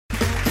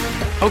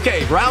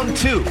Okay, round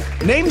two.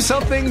 Name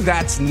something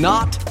that's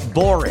not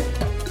boring.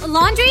 A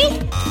laundry?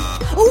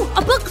 Ooh, a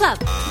book club.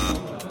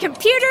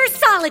 Computer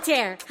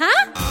solitaire,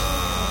 huh?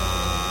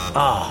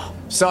 Ah,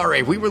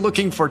 sorry, we were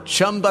looking for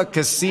Chumba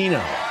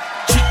Casino.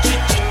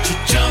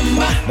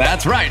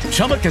 That's right,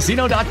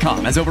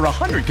 ChumbaCasino.com has over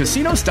 100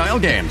 casino-style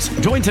games.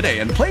 Join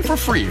today and play for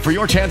free for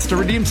your chance to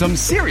redeem some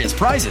serious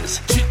prizes.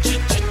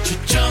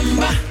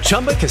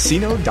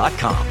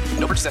 ChumbaCasino.com.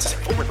 No purchase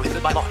necessary. Void where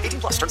prohibited by law.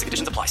 18+. Terms and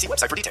conditions apply. See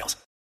website for details.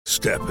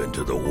 Step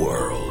into the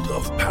world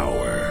of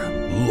power,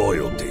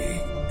 loyalty,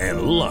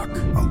 and luck.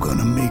 I'm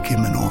gonna make him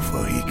an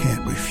offer he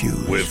can't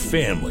refuse. With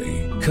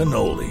family,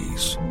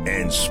 cannolis,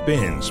 and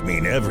spins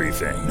mean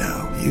everything.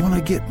 Now, you wanna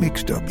get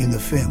mixed up in the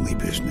family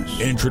business.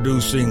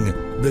 Introducing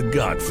The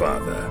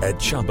Godfather at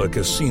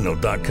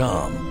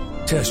ChumbaCasino.com.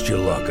 Test your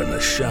luck in the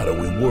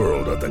shadowy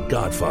world of The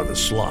Godfather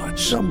slot.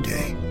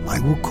 Someday, I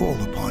will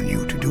call upon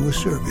you to do a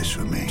service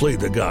for me. Play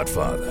The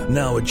Godfather,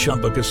 now at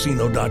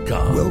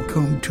ChumbaCasino.com.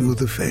 Welcome to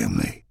the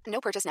family. No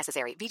purchase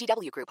necessary.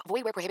 VGW Group.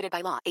 Void where prohibited by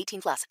law.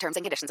 18+. Terms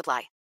and conditions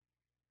apply.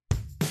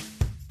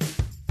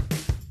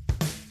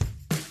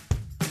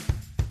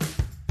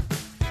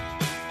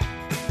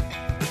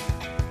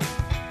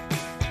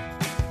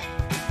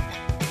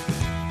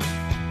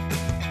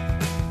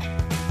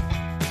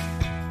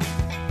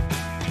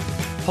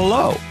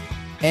 Hello,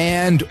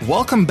 and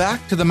welcome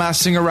back to the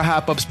Masked Singer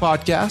Wrap-Ups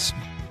podcast,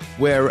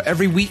 where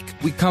every week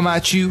we come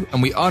at you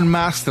and we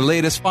unmask the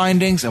latest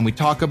findings and we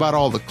talk about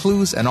all the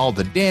clues and all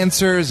the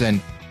dancers and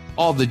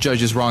all the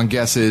judges' wrong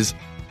guesses,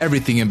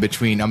 everything in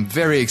between. I'm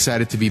very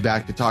excited to be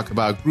back to talk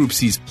about Group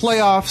C's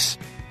playoffs.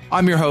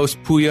 I'm your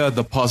host, Puya,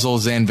 the Puzzle,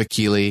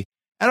 Zanvakili.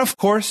 And of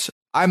course,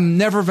 I'm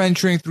never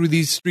venturing through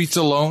these streets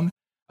alone.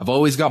 I've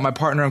always got my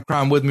partner in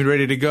crime with me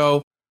ready to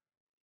go.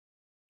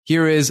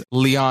 Here is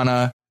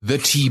Liana, the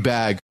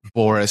Teabag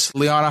Boris.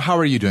 Liana, how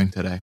are you doing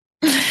today?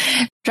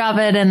 Drop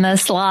it in the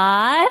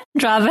slot.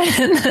 Drop it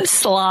in the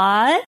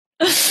slot.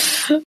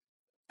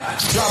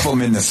 Drop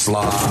them in the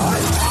slot.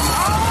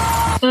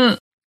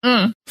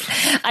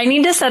 I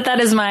need to set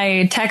that as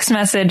my text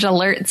message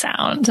alert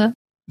sound. No,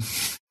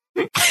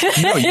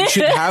 you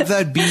should have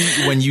that be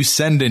when you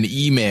send an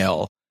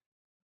email.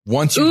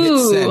 Once you hit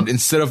send,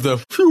 instead of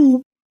the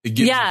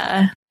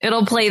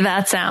it'll play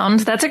that sound.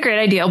 That's a great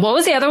idea. What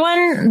was the other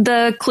one?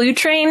 The clue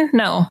train?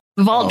 No,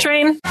 vault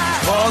train.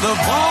 Oh, the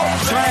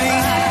vault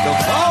train. The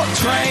vault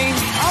train.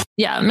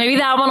 Yeah, maybe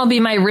that one will be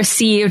my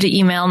received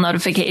email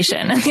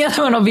notification, and the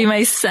other one will be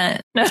my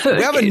sent notification.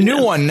 We have a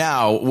new one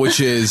now, which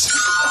is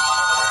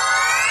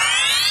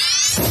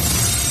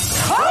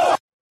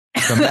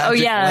the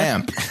magic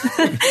lamp.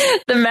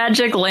 The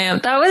magic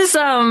lamp. That was,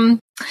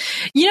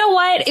 you know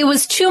what? It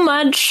was too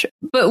much,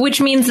 but which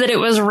means that it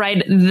was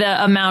right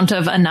the amount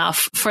of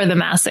enough for the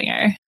Masked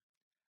Singer.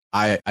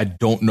 I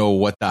don't know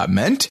what that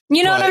meant.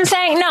 You know what I'm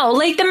saying? No,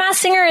 like the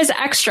Masked Singer is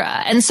extra.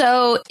 And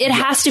so it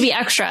has to be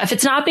extra. If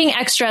it's not being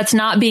extra, it's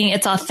not being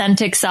its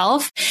authentic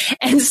self.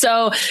 And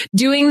so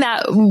doing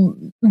that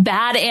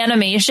bad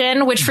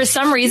animation, which for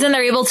some reason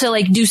they're able to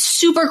like do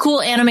super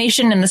cool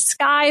animation in the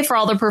sky for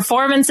all the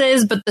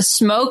performances, but the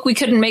smoke we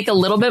couldn't make a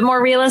little bit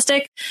more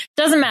realistic.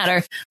 Doesn't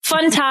matter.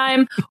 Fun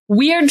time,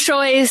 weird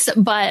choice,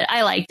 but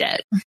I liked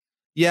it.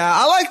 Yeah,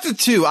 I liked it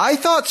too. I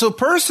thought so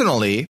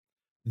personally.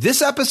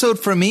 This episode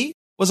for me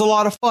was a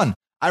lot of fun.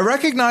 I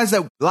recognize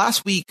that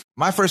last week,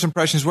 my first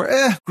impressions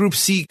were, Group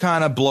C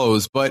kind of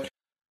blows, but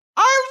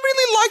I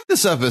really liked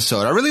this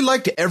episode. I really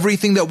liked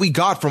everything that we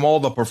got from all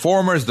the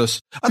performers.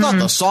 I thought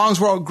the songs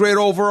were great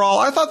overall.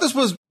 I thought this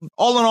was,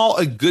 all in all,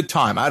 a good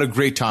time. I had a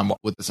great time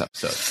with this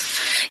episode.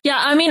 Yeah,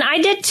 I mean, I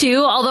did too,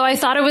 although I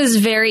thought it was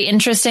very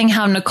interesting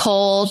how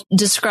Nicole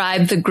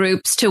described the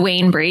groups to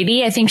Wayne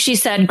Brady. I think she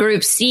said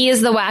Group C is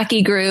the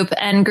wacky group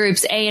and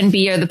Groups A and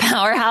B are the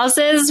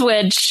powerhouses,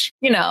 which,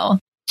 you know,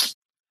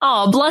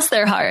 oh, bless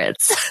their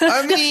hearts.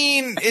 I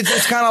mean,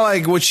 it's kind of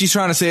like what she's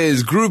trying to say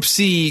is Group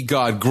C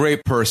got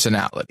great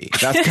personality.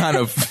 That's kind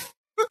of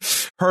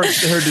her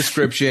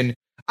description.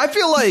 I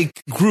feel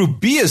like Group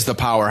B is the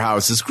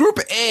powerhouses. Group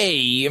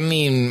A, I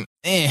mean,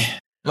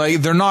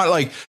 like they're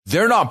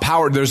not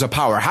powered. There's a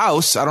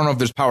powerhouse. I don't know if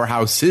there's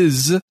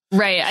powerhouses.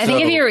 Right. I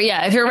think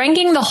if you're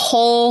ranking the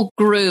whole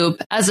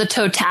group as a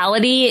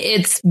totality,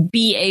 it's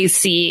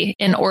BAC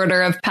in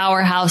order of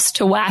powerhouse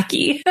to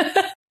wacky.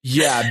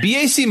 Yeah,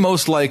 BAC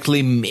most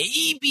likely,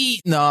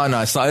 maybe. No,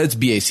 it's not. It's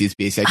BAC. It's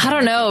BAC. I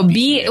don't know.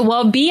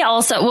 B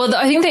also. Well,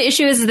 I think the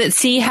issue is that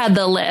C had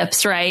the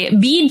lips, right?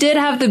 B did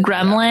have the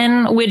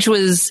gremlin, which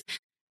was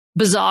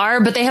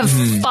bizarre, but they have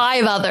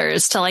 5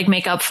 others to like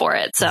make up for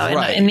it. So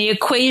in the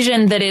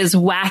equation that is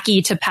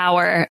wacky to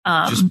power,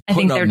 I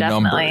think they're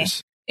definitely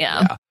numbers.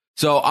 Yeah.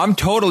 So I'm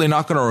totally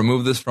not going to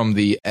remove this from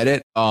the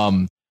edit.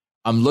 I'm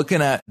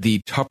looking at the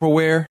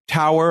Tupperware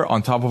tower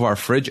on top of our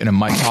fridge, and it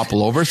might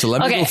topple over. So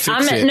let me go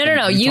fix it.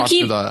 No. You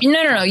keep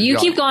You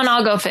keep going.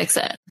 I'll go fix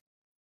it.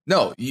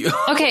 No.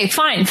 Okay.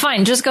 Fine.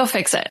 Just go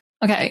fix it.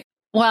 Okay.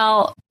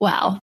 Well.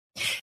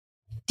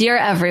 Dear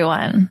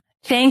everyone,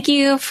 thank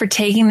you for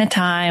taking the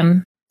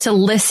time to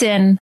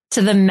listen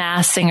to the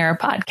Masked Singer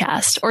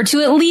podcast, or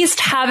to at least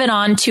have it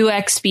on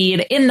 2x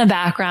speed in the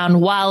background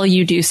while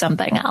you do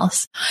something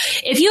else.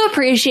 If you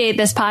appreciate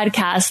this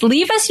podcast,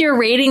 leave us your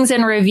ratings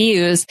and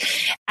reviews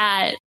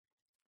at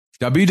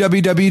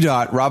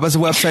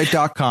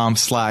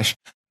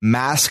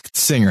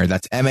www.robazawebsite.com/maskedsinger.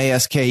 That's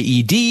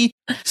MASKED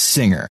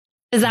singer.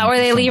 Is that where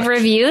they leave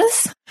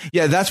reviews?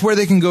 Yeah, that's where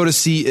they can go to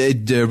see.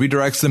 It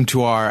redirects them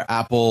to our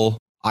Apple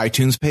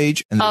iTunes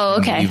page, and they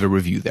can leave a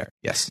review there.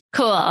 Yes.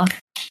 Cool.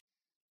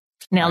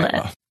 Nailed it.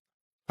 Well,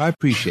 I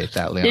appreciate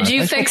that, Leon. Did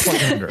you fix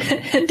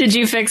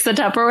the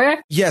Tupperware?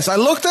 Yes, I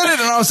looked at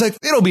it and I was like,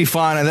 it'll be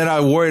fine. And then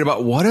I worried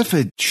about what if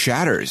it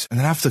shatters and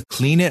then I have to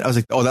clean it. I was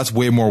like, oh, that's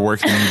way more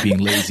work than me being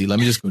lazy. Let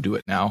me just go do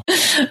it now.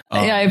 Yeah,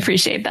 I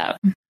appreciate that.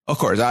 Of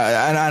course.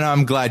 And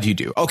I'm glad you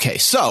do. Okay,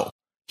 so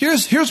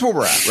here's where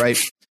we're at, right?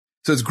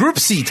 So it's Group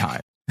C time.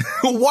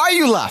 Why are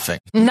you laughing?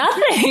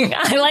 Nothing.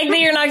 I like that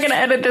you're not going to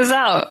edit this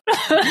out.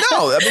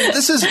 No, I mean,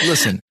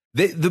 listen.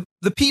 The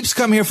peeps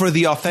come here for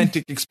the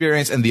authentic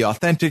experience, and the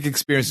authentic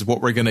experience is what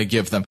we're going to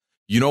give them.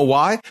 You know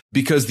why?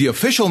 Because the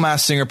official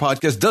Masked Singer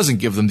podcast doesn't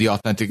give them the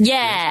authentic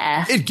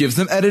experience. It gives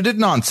them edited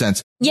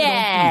nonsense.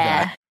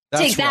 Yeah.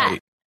 That's Take that.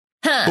 Right.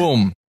 Huh.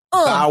 Boom.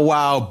 Bow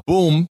wow.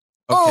 Boom.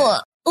 Okay.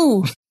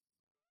 Ooh.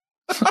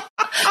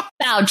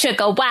 Bow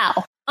chicka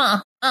wow.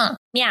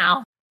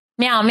 Meow.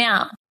 Meow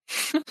meow.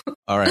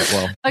 All right.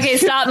 Well. Okay.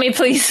 Stop me,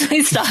 please.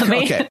 Please stop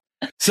me. Okay.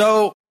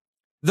 So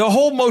the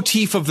whole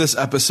motif of this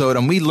episode,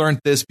 and we learned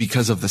this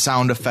because of the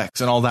sound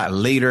effects and all that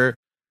later.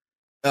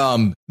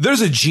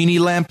 There's a genie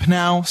lamp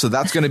now, so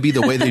that's going to be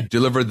the way they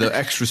deliver the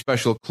extra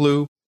special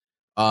clue.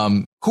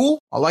 Cool.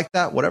 I like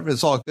that. Whatever.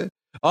 It's all good.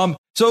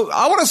 So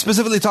I want to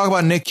specifically talk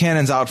about Nick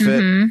Cannon's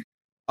outfit.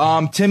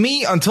 Mm-hmm. To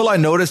me, until I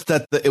noticed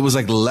that it was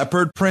like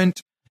leopard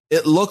print,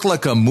 it looked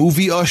like a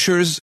movie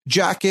usher's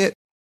jacket,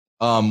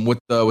 with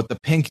the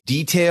pink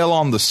detail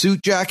on the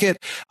suit jacket.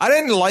 I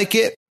didn't like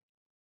it.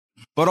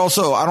 But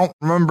also, I don't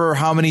remember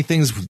how many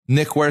things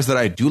Nick wears that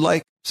I do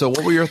like. So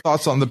what were your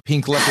thoughts on the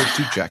pink leopard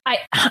suit jacket?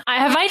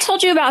 Have I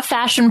told you about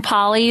Fashion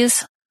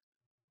Polly's?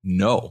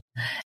 No.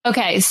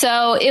 Okay,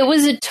 so it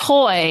was a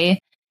toy,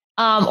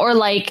 or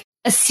like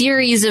a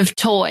series of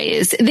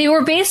toys. They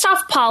were based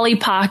off Polly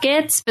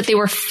Pockets, but they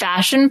were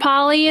Fashion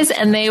Polly's,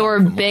 and they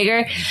were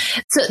bigger.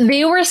 So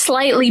they were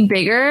slightly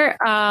bigger,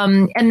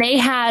 and they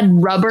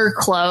had rubber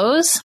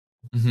clothes.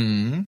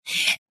 Mm-hmm.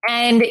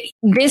 And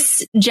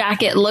this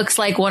jacket looks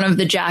like one of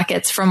the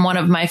jackets from one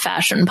of my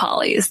Fashion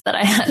Polly's that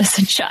I had as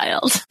a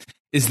child.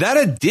 Is that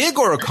a dig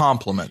or a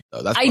compliment,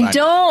 though? I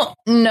don't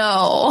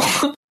know.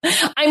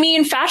 I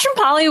mean, Fashion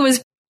Polly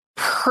was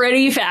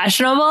pretty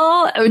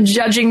fashionable,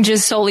 judging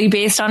just solely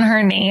based on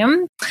her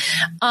name.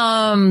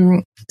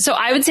 So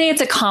I would say it's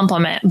a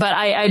compliment, but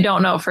I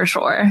don't know for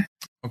sure.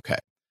 Okay.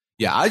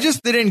 Yeah, I just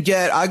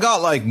I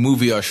got like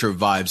movie usher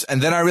vibes.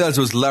 And then I realized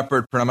it was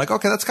leopard print. I'm like,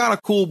 okay, that's kind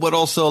of cool, but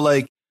also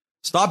like,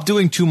 stop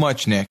doing too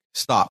much, Nick.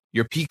 Stop.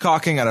 You're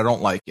peacocking and I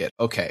don't like it.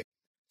 Okay.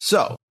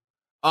 So,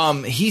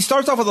 he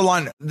starts off with a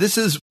line. This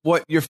is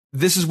where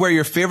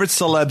your favorite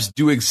celebs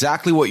do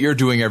exactly what you're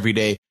doing every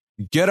day.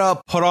 Get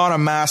up, put on a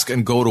mask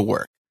and go to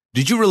work.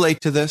 Did you relate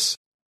to this?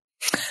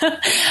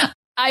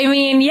 I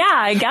mean, yeah,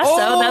 I guess so.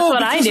 That's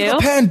what I do.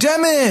 Of the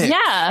pandemic.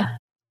 Yeah.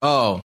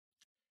 Oh,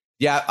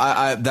 yeah,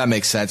 I that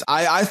makes sense.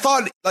 I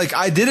thought, like,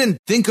 I didn't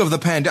think of the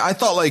pandemic. I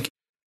thought, like,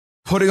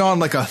 putting on,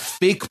 like, a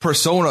fake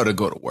persona to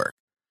go to work.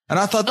 And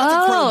I thought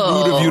that's pretty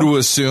rude of you to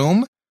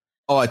assume.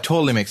 Oh, it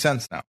totally makes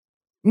sense now.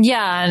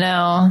 Yeah, I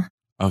know.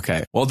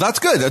 Okay. Well, that's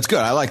good. That's good.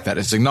 I like that.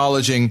 It's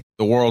acknowledging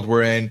the world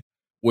we're in,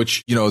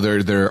 which, you know,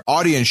 their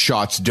audience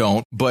shots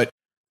don't, but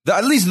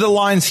at least the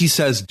lines he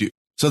says do.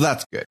 So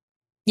that's good.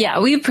 Yeah,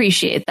 we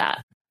appreciate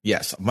that.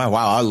 Yes. Wow,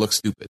 I look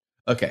stupid.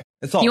 Okay.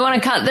 It's all. You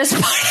want to cut this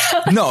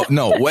part out?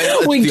 No.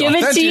 Wait, we give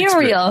it to you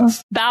real.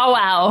 Bow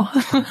wow.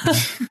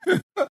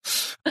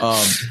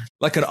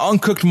 Like an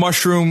uncooked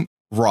mushroom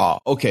raw.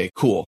 Okay,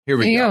 cool. Here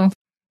we go.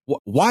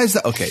 Why is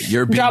that? Okay,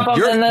 your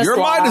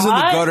mind is in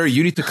the gutter.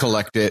 You need to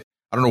collect it.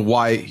 I don't know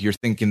why you're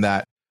thinking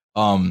that.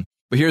 But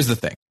here's the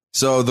thing.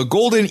 So the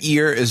golden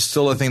ear is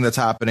still a thing that's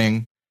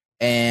happening.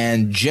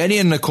 And Jenny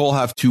and Nicole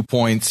have 2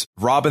 points.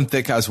 Robin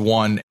Thicke has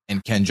 1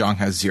 and Ken Jeong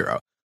has 0.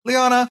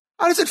 Liana,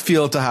 how does it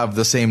feel to have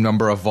the same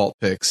number of vault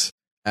picks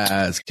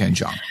as Ken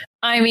Jeong?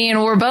 I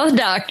mean, we're both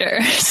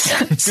doctors.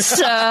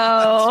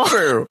 So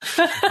true.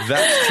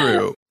 That's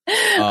true.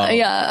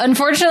 Yeah,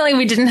 unfortunately,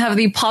 we didn't have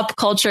the pop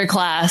culture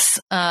class.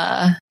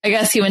 I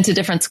guess he went to a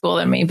different school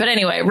than me. But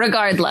anyway,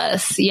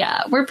 regardless,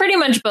 yeah, we're pretty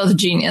much both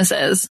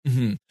geniuses.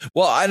 Mm-hmm.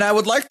 Well, and I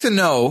would like to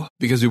know,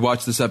 because we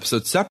watched this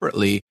episode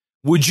separately,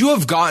 would you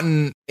have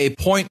gotten a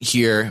point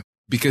here?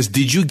 Because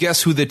did you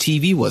guess who the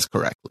TV was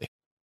correctly?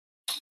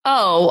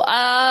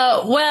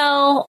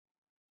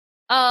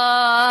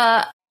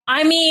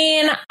 I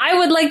mean, I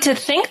would like to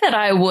think that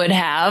I would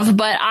have,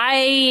 but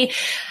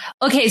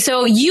okay,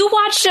 so you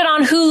watched it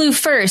on Hulu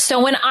first.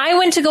 So when I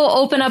went to go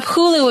open up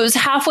Hulu, it was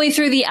halfway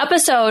through the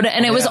episode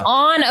and it was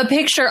on a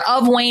picture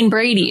of Wayne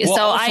Brady. Well,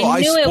 so I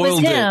knew it was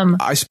him.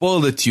 I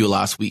spoiled it to you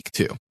last week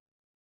too.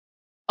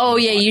 Oh,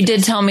 yeah, you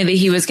did tell me that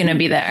he was going to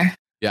be there.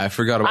 Yeah, I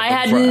forgot about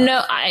that.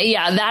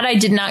 That I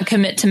did not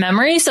commit to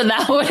memory, so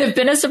that would have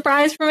been a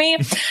surprise for me.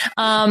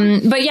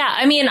 But yeah,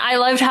 I mean, I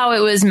loved how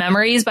it was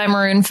Memories by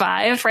Maroon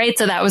 5, right?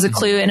 So that was a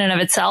clue in and of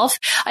itself.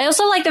 I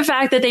also like the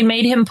fact that they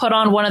made him put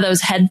on one of those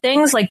head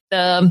things, like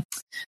the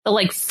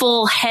like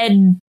full head.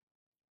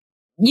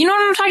 You know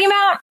what I'm talking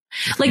about?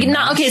 Like,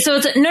 not, okay, so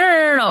it's,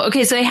 no.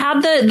 Okay, so they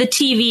had the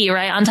TV,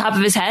 right, on top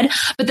of his head,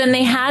 but then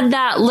they had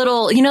that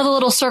little, you know, the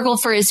little circle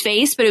for his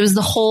face, but it was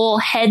the whole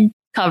head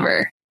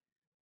cover.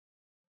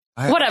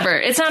 Whatever.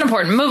 It's not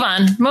important. Move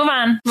on.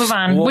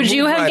 Well, would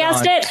you have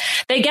guessed it?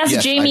 They guessed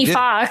Yes, Jamie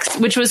Foxx,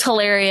 which was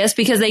hilarious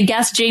because they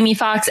guessed Jamie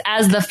Foxx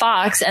as the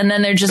fox, and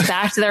then they're just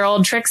back to their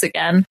old tricks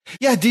again.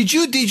 Yeah. Did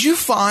you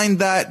find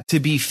that to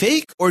be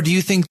fake, or do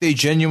you think they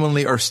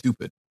genuinely are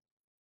stupid?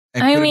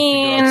 And I couldn't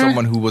mean, figure out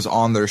someone who was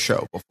on their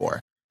show before.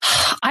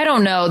 I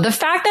don't know. The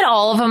fact that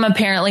all of them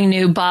apparently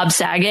knew Bob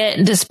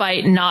Saget,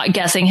 despite not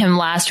guessing him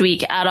last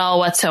week at all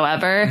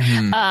whatsoever,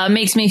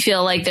 makes me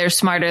feel like they're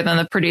smarter than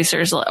the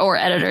producers or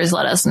editors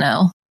let us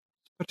know.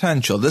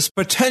 There's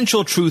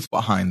potential truth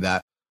behind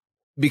that.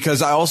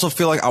 Because I also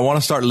feel like I want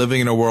to start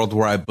living in a world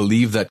where I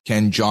believe that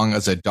Ken Jeong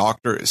as a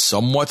doctor is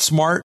somewhat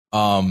smart.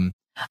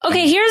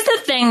 Okay, here's the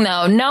thing,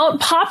 though. No,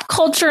 pop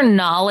culture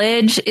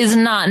knowledge is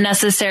not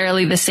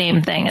necessarily the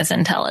same thing as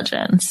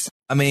intelligence.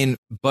 I mean,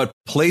 but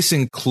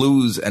placing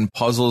clues and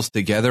puzzles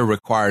together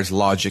requires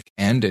logic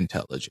and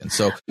intelligence.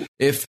 So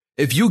if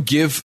you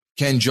give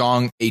Ken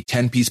Jeong a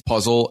 10-piece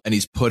puzzle and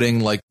he's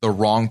putting like the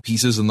wrong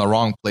pieces in the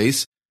wrong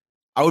place,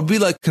 I would be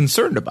like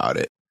concerned about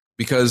it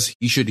because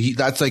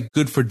that's like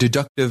good for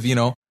deductive,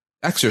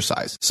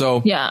 exercise.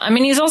 So yeah, I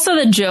mean, he's also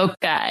the joke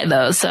guy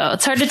though, so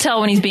it's hard to tell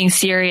when he's being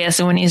serious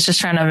and when he's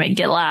just trying to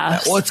get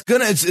laughs. Well, it's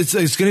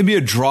gonna be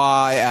a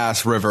dry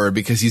ass river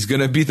because he's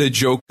gonna be the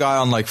joke guy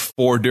on like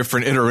 4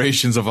 different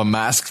iterations of a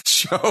Masked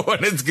show,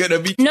 and it's gonna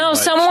be no.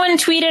 Someone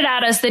tweeted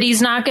at us that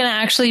he's not gonna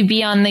actually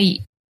be on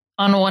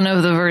one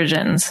of the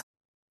versions.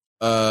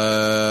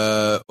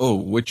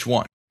 Which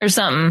one? Or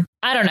something.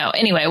 I don't know.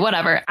 Anyway,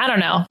 whatever. I don't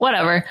know.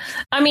 Whatever.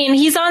 I mean,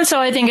 he's on, so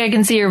I think I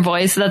can see your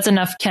voice. That's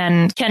enough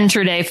Ken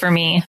Day for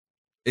me.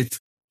 It's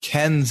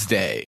Ken's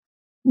Day.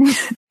 What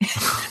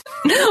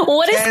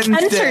is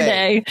Kenter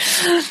Day?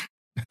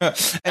 I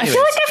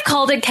feel like I've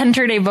called it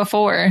Kenter Day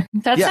before.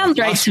 That sounds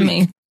right to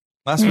me.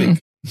 Last week.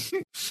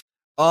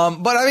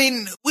 But I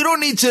mean, we don't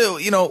need to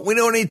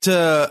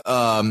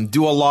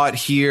do a lot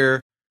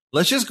here.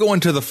 Let's just go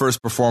into the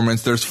first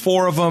performance. There's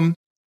 4 of them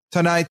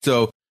tonight,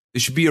 so it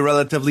should be a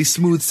relatively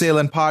smooth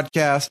sailing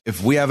podcast.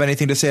 If we have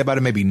anything to say about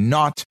it, maybe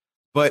not.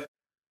 But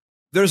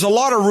there's a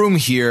lot of room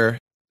here,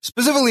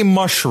 specifically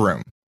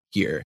mushroom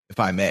here, if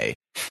I may.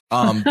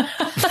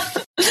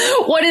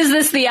 What is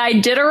this, the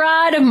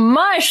Iditarod?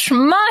 Mush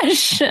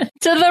to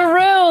the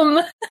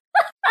room.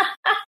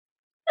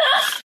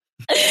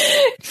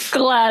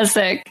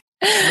 Classic.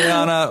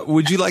 Liana,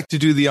 would you like to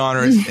do the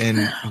honors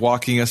in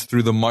walking us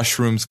through the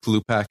mushrooms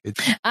clue package?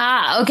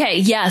 Okay.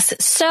 Yes.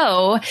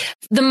 So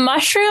the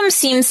mushroom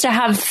seems to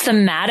have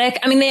thematic.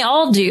 I mean, they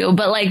all do,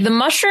 but like the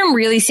mushroom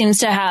really seems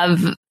to have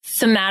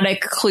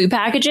thematic clue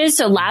packages.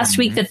 So last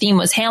week the theme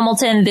was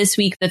Hamilton. This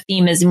week the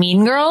theme is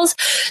Mean Girls.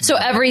 So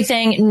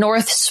everything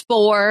North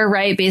Spore,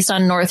 right, based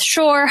on North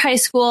Shore High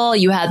School.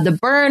 You had the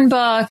Burn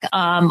book,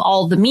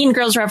 all the Mean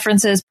Girls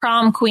references,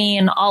 Prom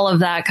Queen, all of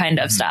that kind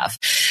of stuff.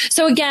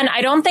 So again,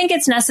 I don't think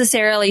it's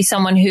necessarily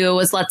someone who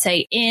was, let's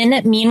say,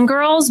 in Mean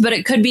Girls, but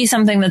it could be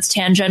something that's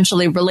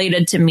tangentially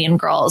related to Mean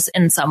Girls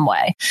in some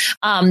way.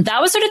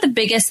 That was sort of the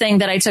biggest thing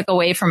that I took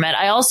away from it.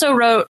 I also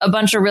wrote a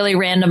bunch of really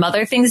random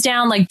other things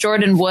down, like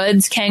Jordan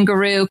Woods,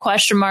 kangaroo, ?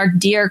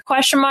 Deer, ?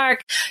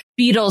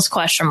 Beatles, ?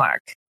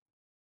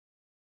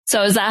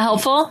 So is that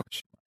helpful?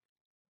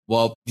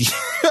 Well,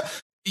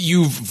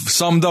 you've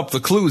summed up the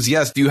clues.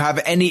 Yes. Do you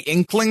have any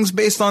inklings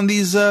based on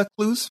these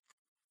clues?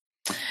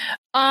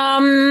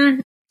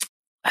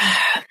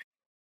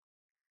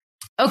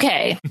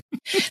 Okay.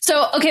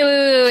 So,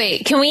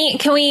 wait. Can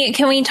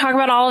we talk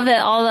about all the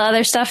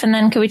other stuff, and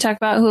then can we talk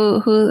about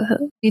who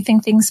you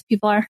think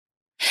people are?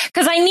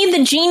 Because I need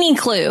the genie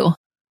clue.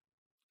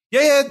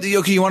 Yeah.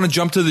 Okay, you want to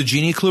jump to the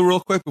genie clue real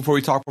quick before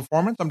we talk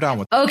performance? I'm down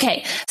with that.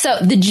 Okay, so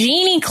the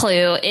genie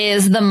clue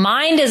is the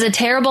mind is a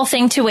terrible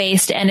thing to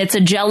waste, and it's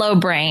a jello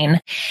brain.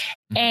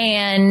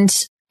 And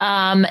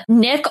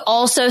Nick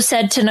also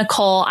said to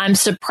Nicole, I'm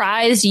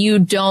surprised you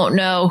don't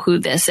know who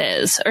this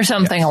is, or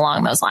something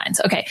along those lines.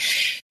 Okay.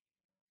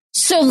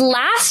 So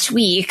last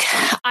week,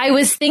 I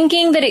was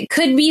thinking that it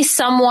could be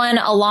someone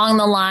along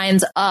the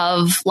lines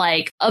of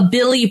like a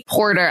Billy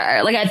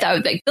Porter. Like I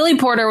thought like Billy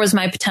Porter was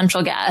my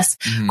potential guess.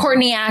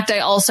 Courtney Act, I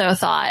also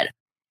thought.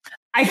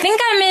 I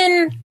think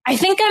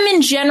I'm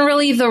in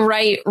generally the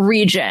right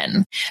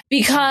region,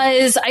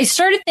 because I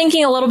started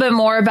thinking a little bit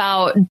more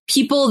about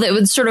people that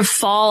would sort of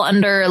fall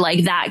under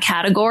like that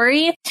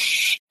category.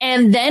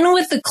 And then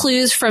with the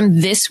clues from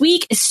this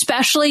week,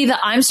 especially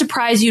the I'm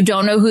surprised you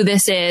don't know who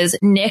this is,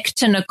 Nick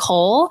to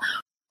Nicole,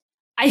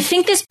 I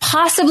think this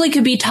possibly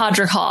could be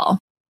Todrick Hall.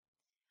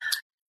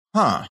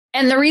 Huh.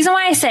 And the reason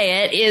why I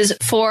say it is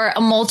for a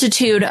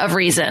multitude of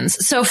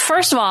reasons. So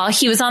first of all,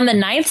 he was on the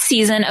 9th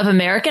season of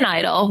American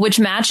Idol, which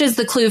matches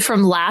the clue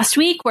from last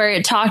week where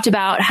it talked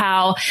about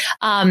how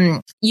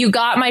I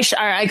got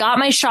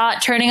my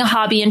shot turning a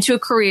hobby into a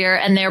career,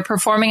 and they're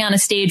performing on a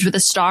stage with a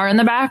star in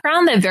the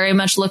background that very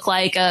much looked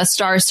like a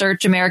Star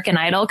Search American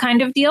Idol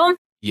kind of deal.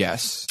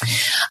 Yes.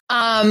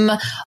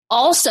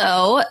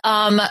 Also,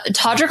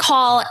 Todrick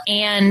Hall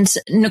and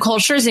Nicole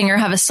Scherzinger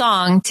have a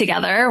song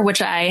together,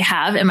 which I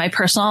have in my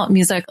personal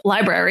music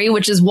library,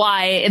 which is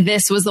why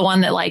this was the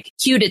one that like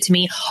cued it to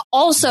me.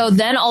 Also,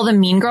 then all the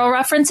Mean Girl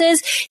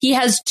references. He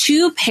has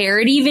 2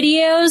 parody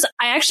videos.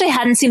 I actually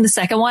hadn't seen the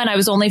second one. I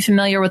was only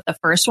familiar with the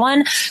first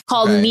one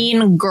called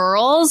Mean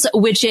Girls,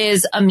 which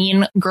is a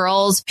Mean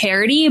Girls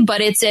parody,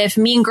 but it's if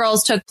Mean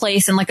Girls took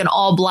place in like an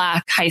all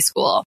black high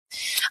school.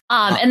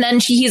 And then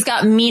he's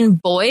got Mean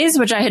Boys,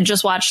 which I had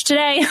just watched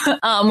today,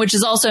 which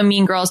is also a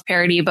Mean Girls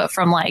parody, but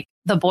from like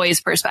the boys'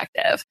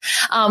 perspective,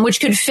 which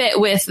could fit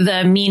with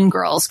the Mean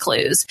Girls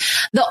clues.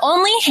 The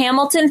only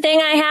Hamilton thing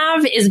I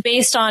have is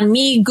based on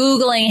me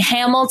Googling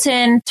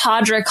Hamilton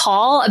Todrick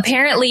Hall.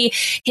 Apparently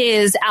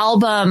his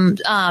album,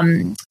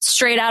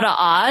 Straight Outta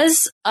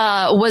Oz,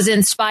 was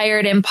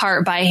inspired in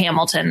part by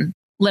Hamilton,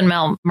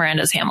 Lin-Manuel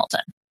Miranda's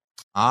Hamilton.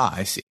 Ah,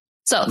 I see.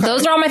 So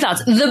those are all my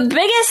thoughts. The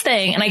biggest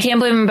thing, and I can't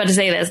believe I'm about to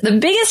say this, the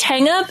biggest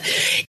hang up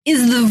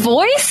is the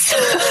voice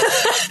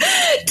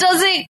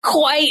doesn't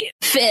quite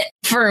fit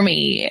for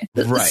me.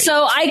 Right.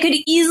 So I could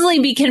easily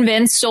be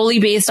convinced solely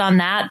based on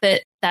that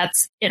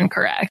that's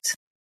incorrect.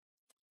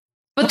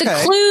 But the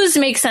clues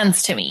make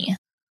sense to me.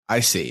 I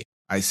see.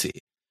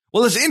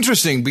 Well, it's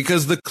interesting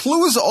because the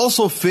clues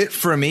also fit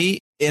for me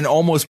in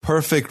almost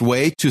perfect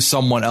way to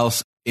someone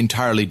else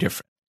entirely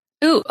different.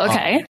 Ooh,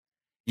 okay.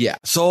 Yeah.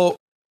 So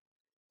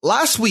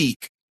last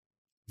week,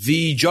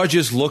 the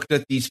judges looked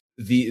at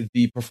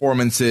the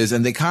performances,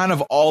 and they kind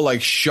of all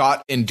like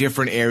shot in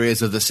different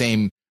areas of the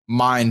same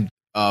mind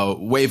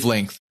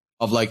wavelength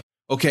of like,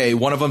 okay,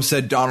 one of them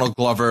said Donald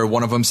Glover,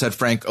 one of them said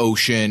Frank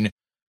Ocean.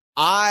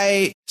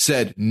 I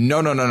said,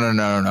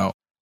 no.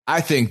 I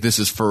think this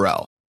is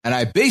Pharrell. And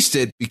I based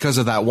it because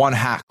of that one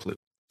hack clue.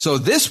 So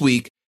this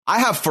week, I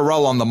have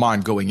Pharrell on the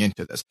mind going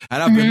into this.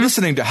 And I've been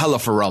listening to hella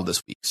Pharrell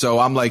this week. So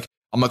I'm like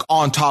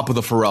on top of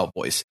the Pharrell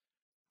voice.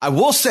 I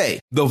will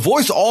say the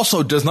voice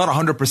also does not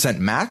 100%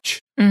 match,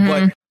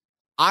 but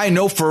I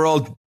know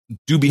Pharrell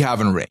do be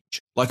having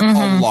range, like a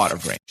lot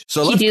of range.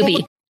 So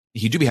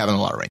he do be having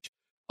a lot of range.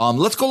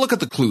 Let's go look at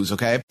the clues,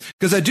 okay?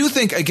 Because I do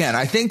think, again,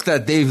 I think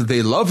that they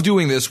love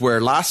doing this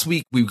where last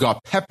week we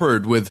got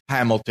peppered with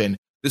Hamilton.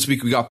 This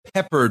week we got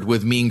peppered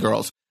with Mean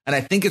Girls. And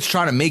I think it's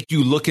trying to make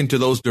you look into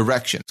those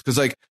directions. Because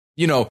like,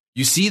 you know,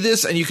 you see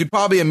this and you could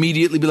probably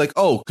immediately be like,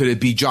 oh, could it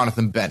be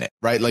Jonathan Bennett,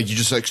 right? Like you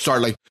just like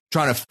start like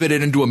trying to fit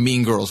it into a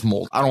Mean Girls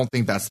mold. I don't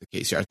think that's the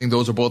case here. I think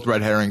those are both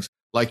red herrings,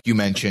 like you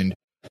mentioned.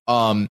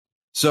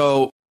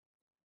 So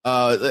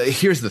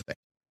here's the thing.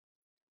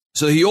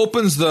 So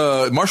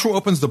Mushroom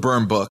opens the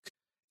burn book,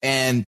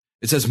 and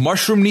it says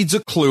Mushroom needs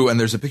a clue, and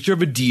there's a picture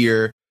of a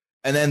deer,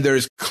 and then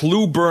there's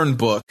clue burn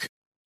book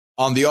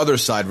on the other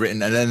side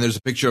written, and then there's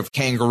a picture of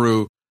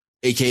kangaroo,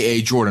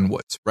 aka Jordan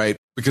Woods, right?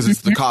 Because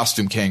it's the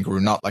costume kangaroo,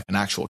 not like an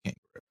actual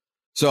kangaroo.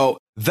 So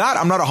that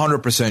I'm not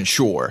 100%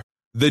 sure.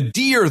 The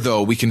deer,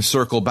 though, we can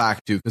circle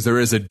back to because there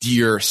is a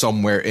deer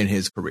somewhere in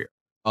his career.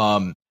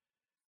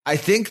 I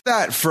think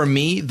that for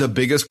me, the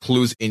biggest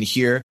clues in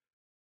here,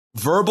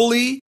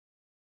 verbally,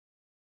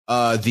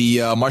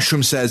 the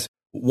Mushroom says,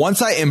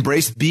 once I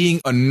embraced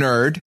being a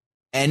nerd,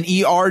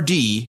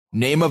 N-E-R-D,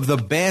 name of the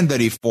band that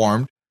he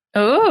formed.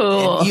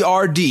 Oh.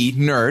 N-E-R-D,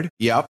 nerd.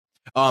 Yep.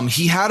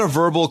 He had a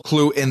verbal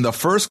clue in the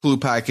first clue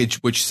package,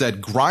 which said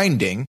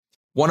grinding.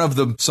 One of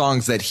the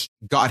songs that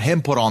got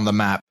him put on the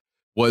map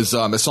was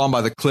a song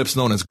by the Clips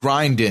known as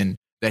Grindin'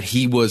 that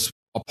he was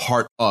a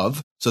part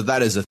of. So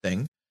that is a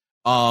thing.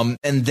 And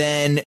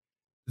then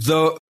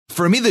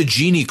for me, the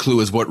genie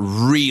clue is what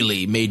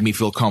really made me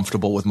feel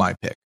comfortable with my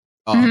pick,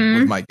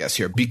 with my guess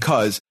here,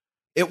 because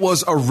it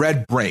was a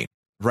red brain,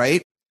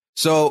 right?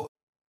 So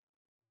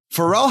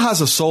Pharrell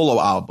has a solo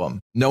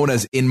album known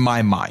as In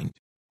My Mind.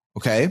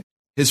 Okay.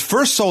 His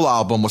first solo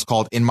album was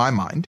called In My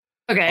Mind.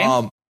 Okay.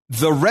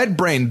 The red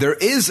brain, there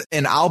is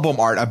an album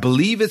art. I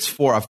believe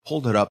I've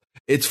pulled it up.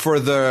 It's for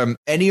the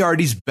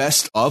NERD's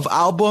Best Of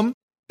album.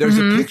 There's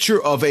a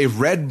picture of a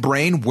red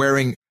brain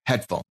wearing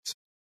headphones.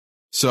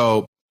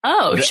 So.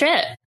 Oh,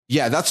 shit.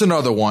 Yeah, that's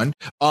another one.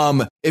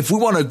 If we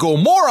want to go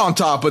more on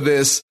top of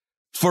this,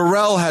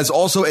 Pharrell has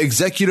also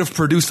executive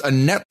produced a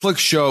Netflix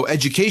show,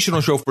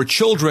 educational show for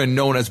children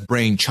known as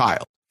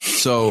Brainchild.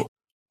 So.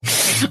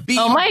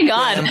 Oh my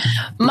God.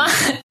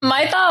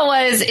 My thought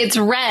was it's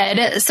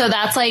red. So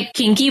that's like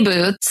Kinky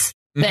Boots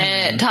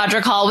that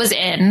Todrick Hall was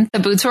in. The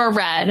boots were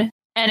red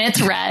and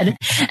it's red.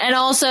 And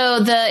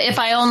also If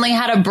I Only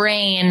Had a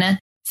Brain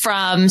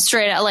from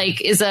Straight Out,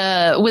 like is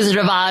a Wizard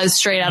of Oz,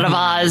 Straight Out of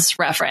Oz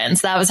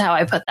reference. That was how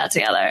I put that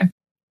together.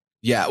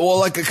 Yeah. Well,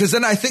 like, cause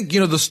then I think,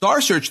 the Star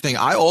Search thing,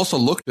 I also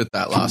looked at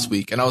that last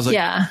week and I was like,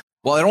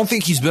 well, I don't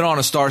think he's been on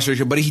a Star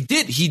Search, but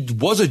he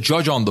was a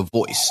judge on The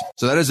Voice.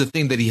 So that is a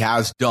thing that he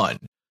has done.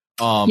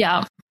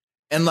 Yeah.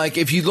 And like,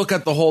 if you look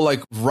at the whole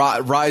like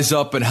rise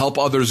up and help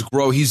others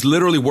grow, he's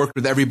literally worked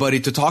with everybody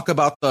to talk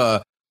about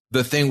the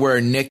thing where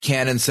Nick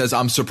Cannon says,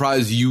 I'm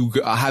surprised you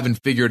haven't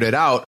figured it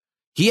out.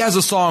 He has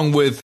a song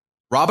with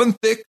Robin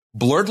Thicke,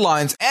 Blurred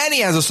Lines, and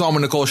he has a song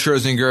with Nicole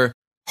Scherzinger,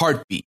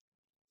 Heartbeat.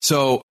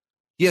 So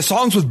he has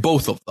songs with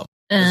both of them.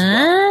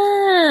 Well.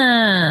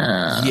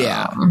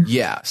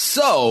 Yeah.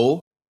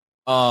 So,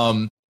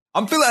 I'm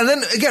feeling, and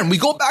then again, we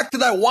go back to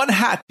that one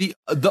hat,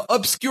 the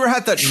obscure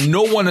hat that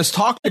no one has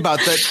talked about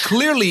that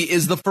clearly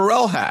is the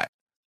Pharrell hat.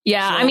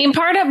 Yeah. So, I mean,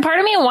 part of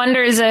me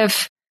wonders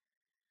if,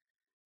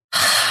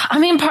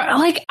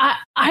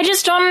 I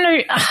just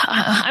don't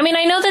I mean,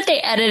 I know that they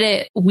edit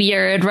it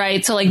weird,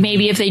 right? So like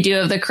maybe if they do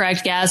have the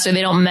correct guess or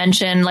they don't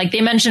mention, like they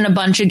mention a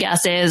bunch of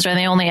guesses or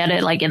they only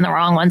edit like in the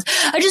wrong ones.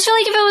 I just feel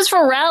like if it was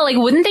Pharrell, like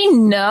wouldn't they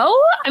know?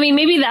 I mean,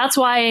 maybe that's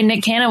why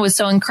Nick Cannon was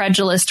so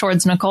incredulous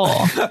towards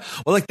Nicole. Well,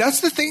 like that's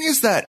the thing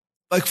is that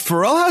like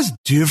Pharrell has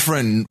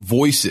different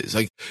voices,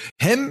 like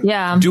him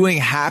doing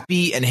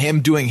Happy and him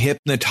doing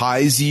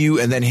Hypnotize You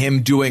and then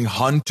him doing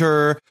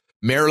Hunter,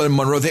 Marilyn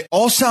Monroe, they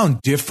all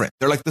sound different.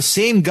 They're like the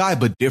same guy,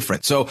 but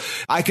different. So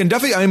I can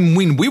definitely, I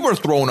mean, we were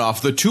thrown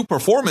off. The two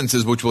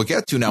performances, which we'll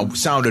get to now,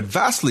 sounded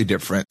vastly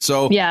different.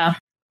 So yeah,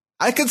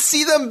 I could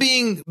see them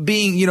being,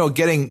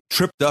 getting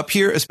tripped up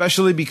here,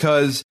 especially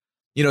because,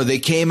 they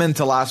came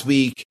into last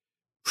week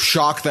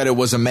shocked that it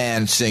was a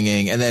man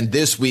singing. And then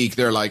this week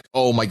they're like,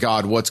 oh my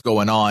God, what's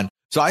going on?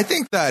 So I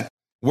think that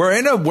we're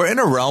in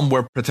a realm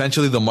where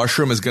potentially the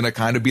mushroom is going to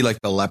kind of be like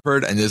the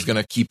leopard and is going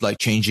to keep like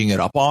changing it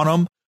up on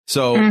them.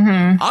 So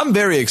I'm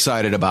very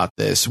excited about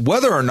this,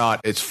 whether or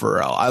not it's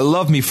Pharrell. I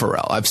love me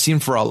Pharrell. I've seen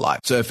Pharrell live.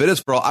 So if it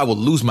is Pharrell, I will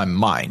lose my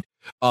mind.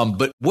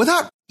 But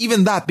without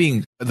even that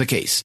being the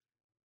case,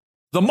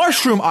 the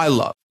mushroom I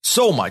love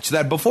so much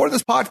that before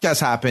this podcast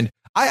happened,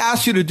 I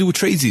asked you to do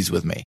tradesies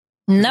with me.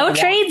 No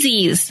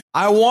tradesies.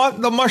 I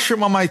want the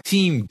mushroom on my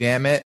team,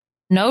 damn it.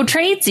 No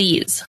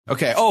tradesies.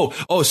 Okay.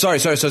 Oh, sorry.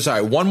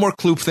 One more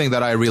clue thing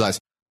that I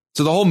realized.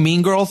 So the whole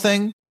Mean Girl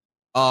thing,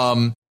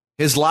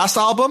 his last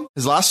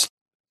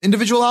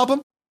individual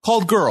album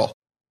called Girl.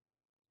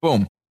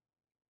 Boom.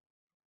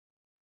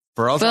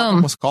 Pharrell's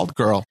album was called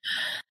Girl.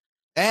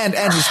 And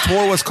his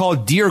tour was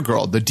called Dear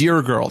Girl, the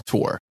Dear Girl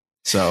tour.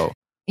 So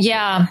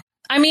yeah.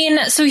 I mean,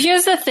 so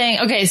here's the thing.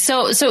 Okay,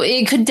 so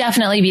it could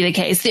definitely be the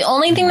case. The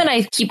only thing that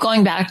I keep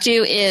going back to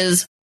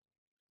is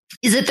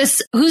it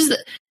this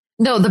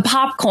the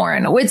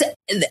popcorn, which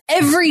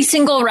every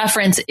single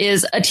reference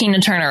is a Tina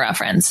Turner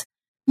reference.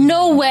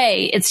 No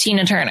way it's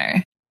Tina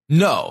Turner.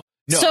 No.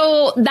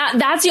 So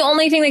that's the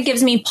only thing that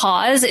gives me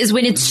pause is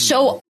when it's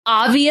so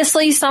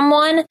obviously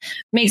someone,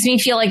 makes me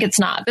feel like it's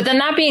not. But then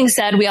that being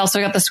said, we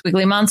also got the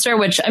Squiggly Monster,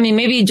 which I mean,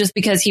 maybe just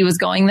because he was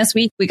going this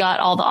week, we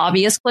got all the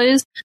obvious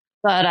clues.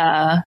 But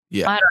I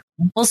don't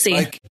know. We'll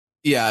see.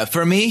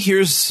 For me,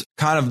 here's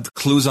kind of the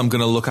clues I'm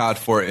going to look out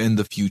for in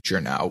the future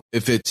now,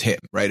 if it's him,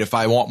 right? If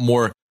I want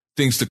more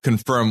things to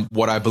confirm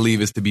what I believe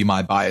is to be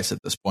my bias at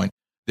this point,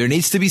 there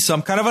needs to be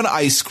some kind of an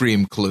ice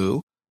cream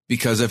clue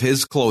because of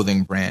his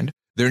clothing brand.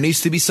 There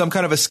needs to be some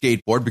kind of a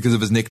skateboard because of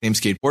his nickname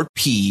Skateboard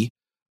P.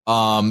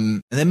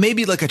 And then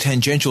maybe like a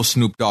tangential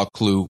Snoop Dogg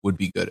clue would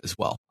be good as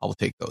well. I will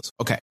take those.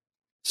 Okay.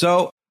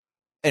 So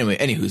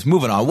anywho's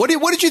moving on. What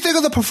did you think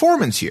of the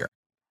performance here?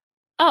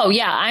 Oh,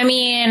 yeah. I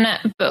mean,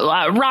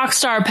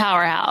 Rockstar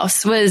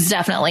Powerhouse was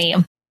definitely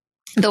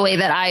the way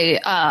that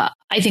I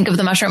think of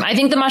the mushroom. I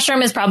think the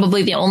mushroom is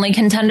probably the only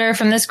contender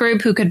from this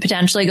group who could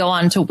potentially go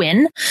on to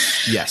win.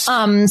 Yes.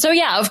 So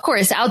yeah, of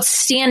course,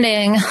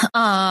 outstanding.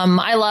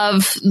 I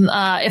love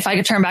If I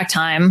Could Turn Back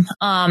Time.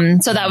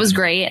 So that was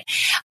great.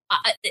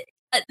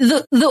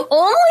 The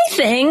only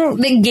thing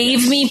that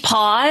gave me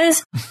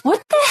pause,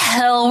 what the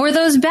hell were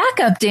those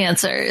backup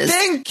dancers?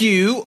 Thank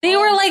you. They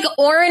were like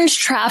orange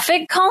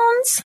traffic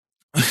cones.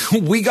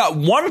 We got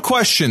one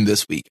question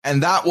this week,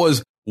 and that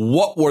was,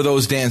 what were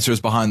those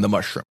dancers behind the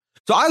mushroom?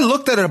 So I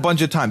looked at it a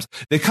bunch of times.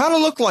 They kind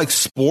of look like the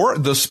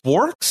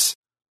sporks,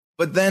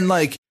 but then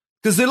like,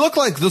 because they look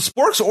like the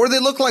sporks or they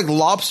look like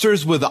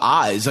lobsters with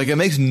eyes. Like it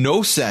makes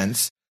no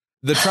sense.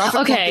 The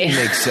traffic thing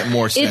makes it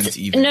more sense.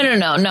 Even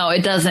no,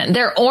 it doesn't.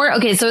 They're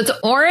okay. So it's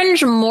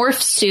orange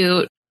morph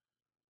suit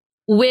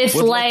with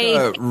like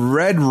a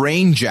red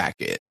rain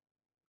jacket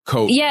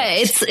coat. Yeah,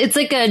 it's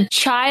like a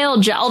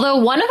child. Although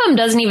one of them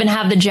doesn't even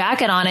have the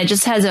jacket on; it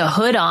just has a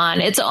hood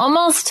on. It's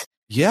almost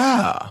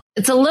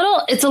It's a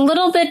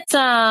little bit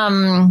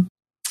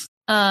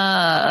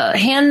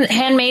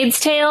Handmaid's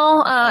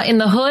Tale in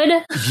the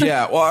hood.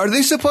 Yeah. Well, are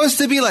they supposed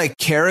to be like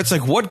carrots?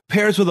 Like what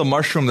pairs with a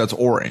mushroom that's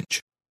orange?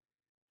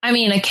 I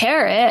mean, a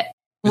carrot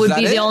would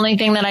be the only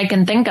thing that I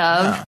can think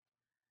of.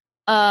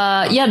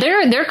 Yeah,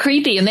 they're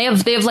creepy and they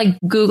have like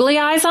googly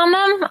eyes on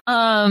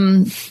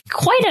them.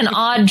 Quite an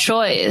odd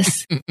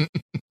choice.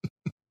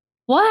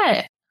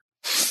 What?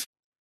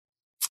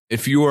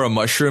 If you were a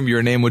mushroom,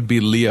 your name would be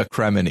Leah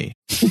Cremini.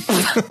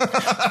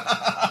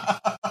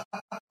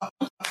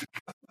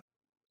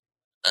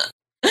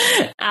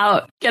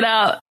 out. Get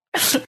out.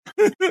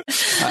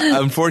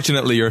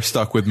 Unfortunately, you're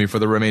stuck with me for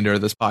the remainder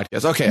of this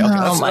podcast. Okay.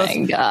 Oh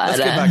let's God.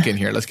 get back in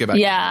here. Let's get back.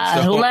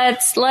 Yeah. So,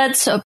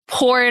 let's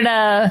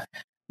Porta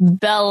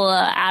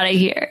Bella out of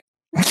here.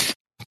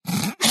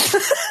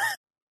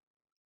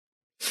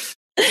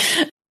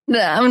 No,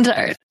 I'm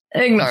tired.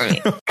 Ignore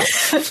me.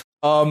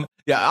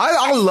 Yeah,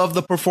 I love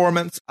the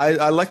performance.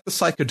 I like the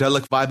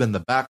psychedelic vibe in the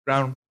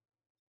background.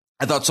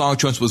 I thought song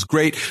choice was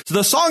great. So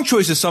the song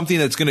choice is something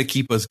that's going to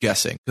keep us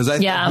guessing because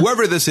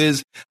whoever this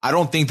is, I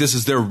don't think this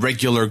is their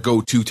regular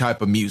go-to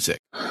type of music.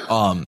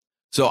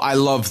 So I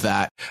love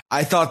that.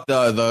 I thought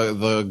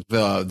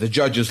the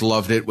judges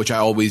loved it, which I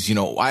always,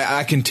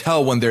 I can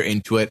tell when they're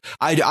into it.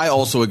 I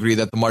also agree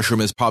that the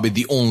Mushroom is probably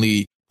the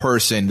only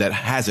person that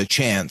has a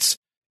chance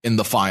in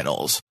the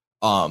finals.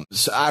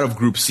 So out of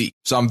Group C.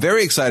 So I'm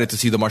very excited to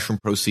see the Mushroom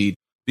proceed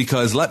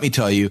because let me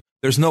tell you,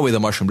 there's no way the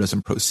Mushroom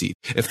doesn't proceed.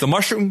 If the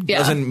Mushroom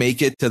doesn't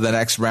make it to the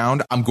next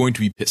round, I'm going to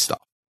be pissed off.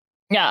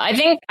 Yeah, I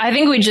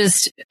think we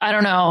just, I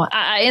don't know.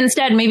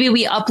 Instead, maybe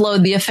we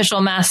upload the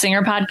official Masked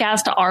Singer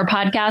podcast to our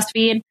podcast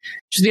feed.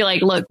 Just be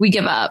like, look, we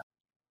give up.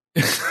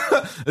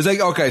 It's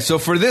like, okay, so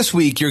for this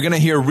week, you're going to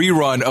hear a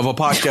rerun of a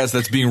podcast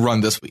that's being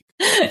run this week.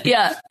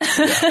 Yeah.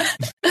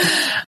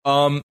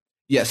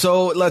 Yeah,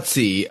 so let's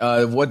see.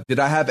 What did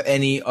I have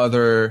any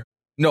other?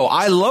 No,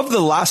 I love the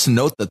last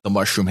note that the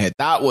Mushroom hit.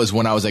 That was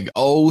when I was like,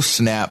 oh,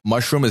 snap.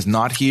 Mushroom is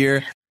not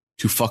here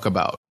to fuck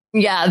about.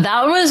 Yeah,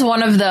 that was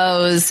one of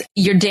those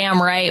you're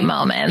damn right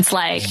moments.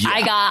 Like, yeah.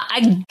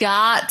 I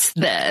got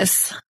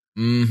this.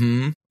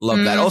 Mm-hmm. Love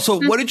that. Also,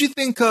 what did you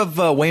think of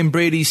Wayne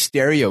Brady's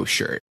stereo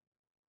shirt?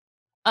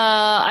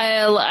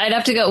 I'd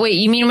have to go. Wait,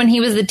 you mean when he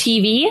was the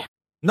TV?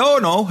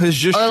 No, his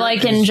just or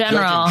like in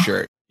general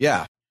shirt.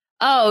 Yeah.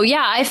 Oh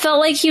yeah, I felt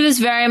like he was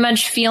very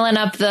much feeling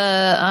up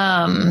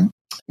the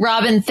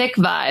Robin Thicke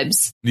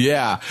vibes.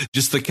 Yeah,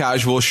 just the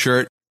casual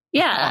shirt.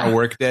 Yeah, on a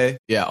work day.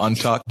 Yeah,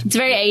 untucked. It's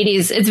very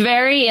 80s. It's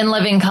very in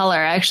living color.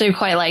 I actually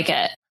quite like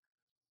it.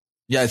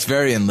 Yeah, it's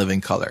very in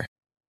living color.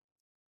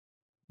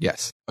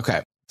 Yes.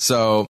 Okay.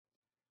 So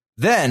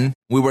then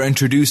we were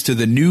introduced to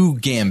the new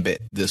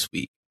gambit this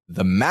week,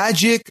 the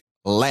magic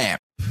lamp.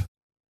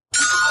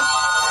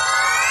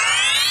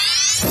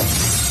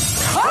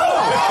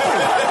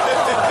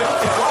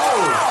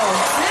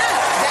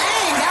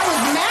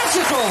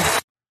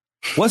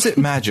 Was it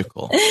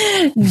magical?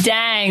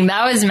 Dang,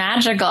 that was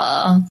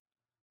magical.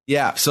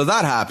 Yeah, so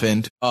that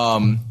happened.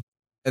 And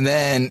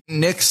then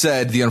Nick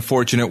said the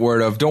unfortunate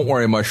word of, don't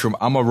worry, Mushroom,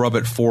 I'm going to rub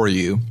it for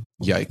you.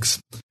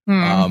 Yikes.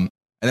 And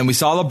then we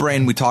saw the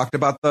brain. We talked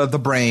about the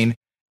brain.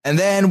 And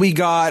then we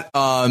got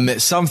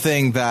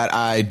something that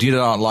I did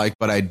not like,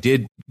 but I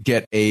did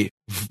get a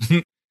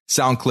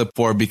sound clip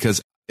for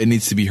because it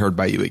needs to be heard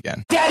by you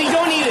again. Daddy,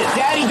 don't eat it.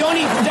 Daddy, don't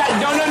eat it.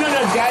 No,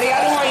 Daddy,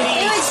 I don't want you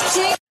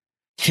to eat.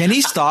 Can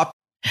he stop?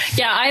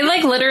 Yeah, I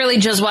literally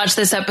just watched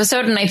this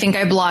episode and I think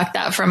I blocked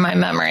that from my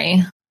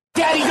memory.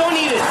 Daddy, don't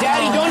eat it.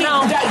 Daddy, don't eat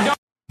it. Daddy, don't.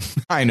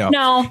 I know.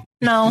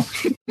 No.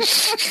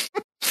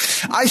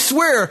 I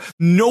swear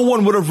no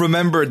one would have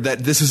remembered that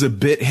this is a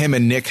bit him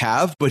and Nick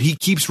have, but he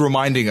keeps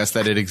reminding us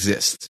that it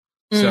exists.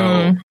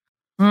 So,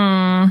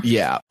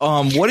 yeah.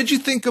 What did you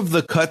think of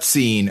the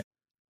cutscene?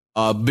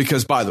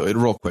 Because, by the way,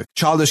 real quick,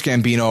 Childish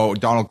Gambino,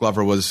 Donald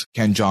Glover was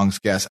Ken Jeong's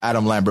guest.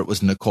 Adam Lambert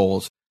was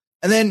Nicole's.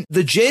 And then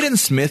the Jaden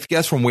Smith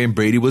guest from Wayne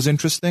Brady was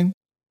interesting.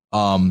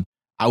 I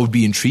would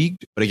be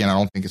intrigued, but again, I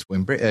don't think it's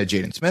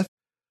Jaden Smith.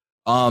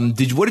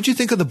 What did you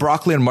think of the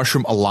Broccoli and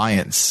Mushroom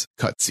Alliance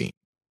cutscene?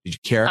 Did you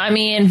care? I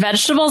mean,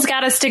 vegetables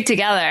got to stick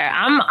together.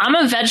 I'm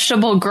a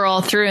vegetable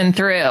girl through and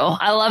through.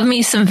 I love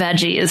me some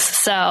veggies,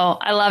 so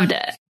I loved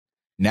it.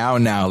 Now,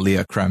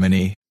 Leah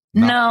Cremini.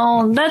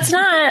 No, that's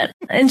not.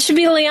 It should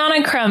be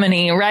Liana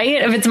Cremini,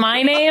 right? If it's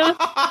my name.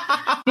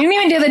 You didn't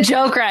even do the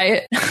joke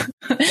right.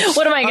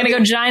 What am I going to go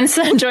join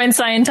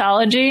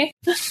Scientology?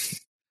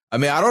 I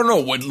mean, I don't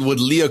know. Would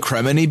Leah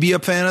Cremini be a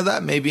fan of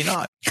that? Maybe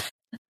not.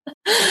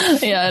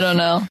 Yeah, I don't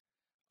know.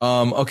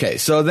 Okay,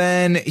 so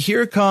then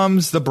here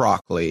comes the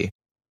broccoli.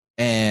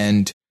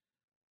 And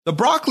the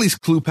broccoli's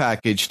clue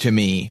package to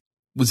me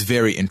was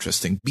very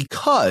interesting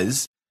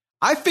because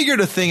I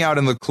figured a thing out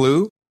in the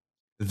clue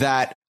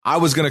that I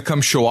was going to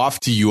come show off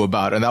to you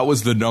about, and that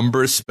was the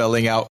numbers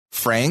spelling out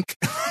Frank.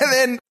 And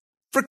then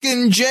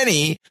frickin'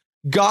 Jenny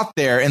got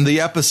there in the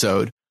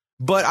episode.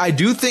 But I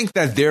do think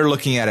that they're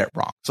looking at it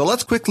wrong. So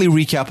let's quickly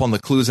recap on the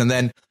clues, and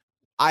then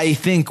I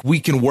think we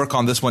can work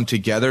on this one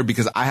together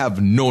because I have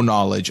no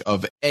knowledge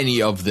of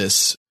any of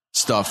this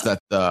stuff that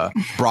the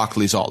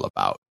broccoli's all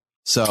about.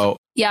 So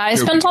yeah, I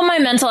spent all my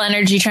mental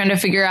energy trying to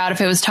figure out if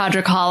it was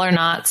Todrick Hall or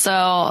not.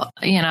 So,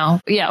 yeah.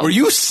 Were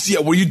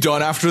you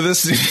done after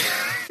this?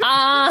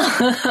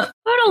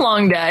 What a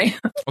long day.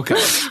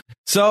 Okay.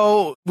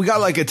 So we got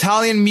like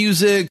Italian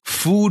music,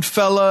 food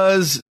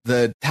fellas,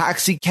 the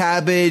taxi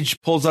cabbage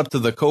pulls up to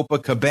the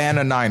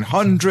Copacabana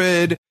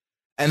 900.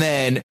 And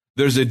then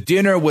there's a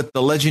dinner with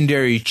the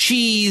legendary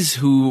Cheese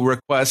who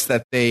requests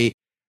that they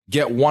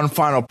get one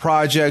final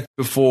project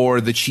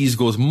before the cheese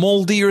goes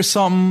moldy or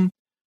something.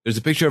 There's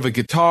a picture of a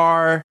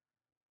guitar.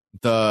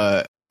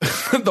 the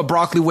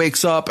broccoli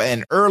wakes up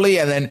and early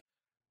and then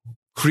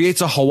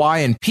creates a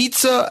Hawaiian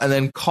pizza and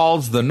then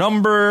calls the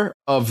number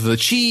of the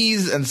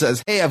cheese and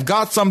says, hey, I've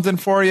got something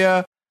for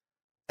you.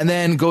 And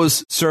then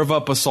goes serve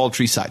up a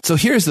sultry side. So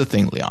here's the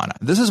thing, Liana.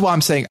 This is why I'm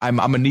saying I'm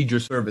going to need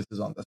your services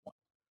on this one.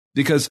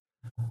 Because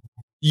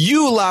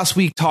you last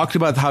week talked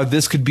about how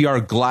this could be our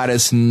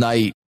Gladys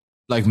Knight,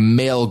 like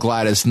male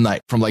Gladys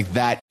Knight from like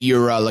that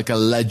era, like a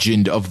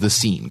legend of the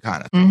scene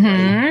kind of thing.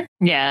 Right?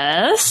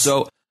 Yes.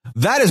 So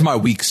that is my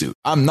weak suit.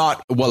 I'm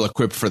not well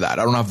equipped for that.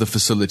 I don't have the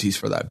facilities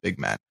for that, big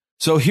man.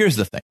 So here's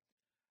the thing.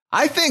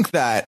 I think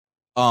that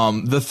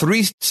the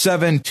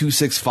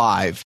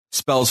 37265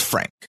 spells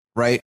Frank,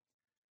 right?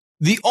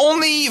 The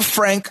only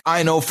Frank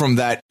I know from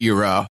that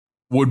era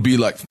would be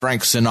like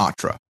Frank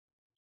Sinatra,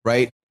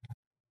 right?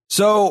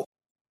 So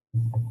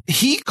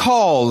he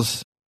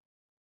calls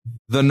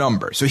the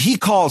number. So he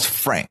calls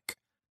Frank.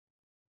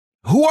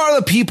 Who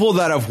are the people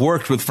that have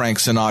worked with Frank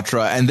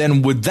Sinatra? And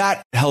then would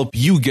that help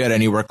you get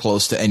anywhere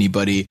close to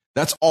anybody?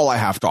 That's all I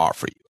have to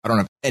offer you. I don't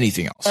have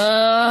anything else.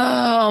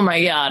 Oh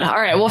my God. All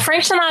right. Well,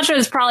 Frank Sinatra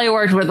has probably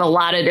worked with a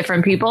lot of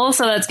different people,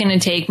 so that's going to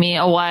take me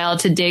a while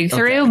to dig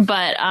through. Okay.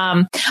 But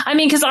I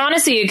mean, because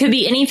honestly, it could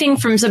be anything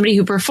from somebody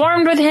who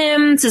performed with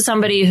him to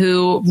somebody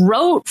who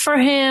wrote for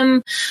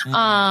him.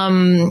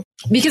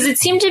 Because it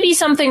seemed to be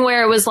something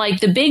where it was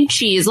like the Big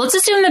Cheese. Let's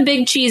assume the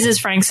Big Cheese is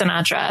Frank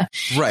Sinatra.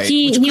 Right.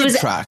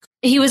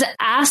 He was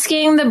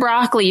asking the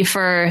broccoli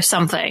for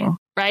something,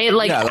 right?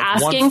 Like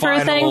asking for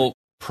a thing.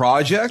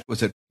 Project?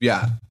 Was it?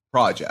 Yeah.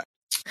 Project.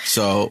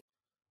 So,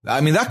 I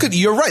mean,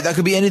 you're right. That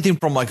could be anything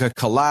from like a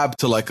collab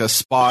to like a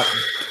spot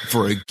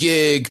for a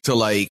gig to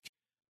like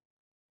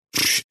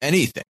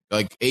anything,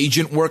 like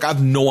agent work. I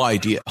have no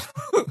idea.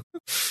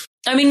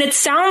 I mean, it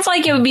sounds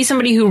like it would be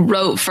somebody who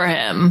wrote for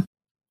him.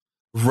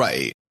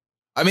 Right.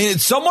 I mean,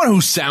 it's someone who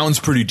sounds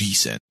pretty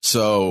decent.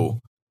 So,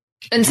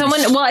 and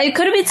it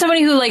could have been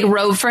somebody who like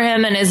wrote for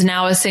him and is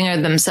now a singer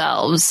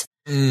themselves.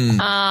 Is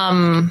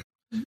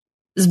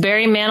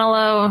Barry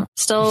Manilow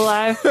still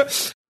alive?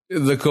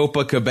 The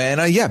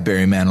Copacabana? Yeah,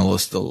 Barry Manilow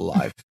is still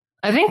alive.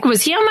 I think,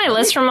 was he on my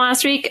list from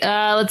last week?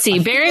 Let's see.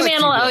 Barry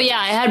Manilow. Oh, yeah.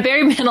 I had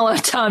Barry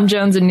Manilow, Tom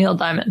Jones, and Neil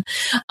Diamond.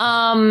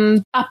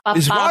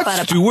 Is Rod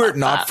Stewart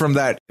not from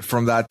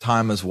that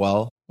time as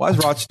well? Why is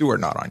Rod Stewart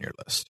not on your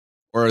list?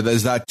 Or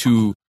is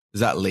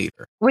that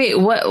later? Wait,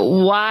 what?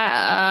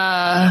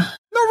 Why?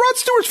 No, Rod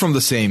Stewart's from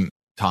the same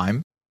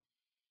time.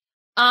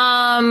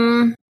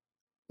 Yeah,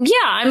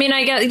 I mean,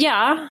 I guess,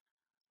 yeah.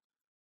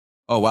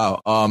 Oh, wow.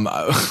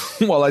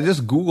 Well, I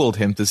just Googled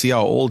him to see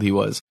how old he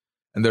was.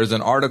 And there's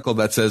an article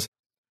that says,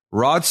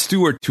 Rod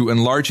Stewart to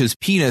enlarge his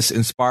penis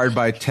inspired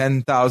by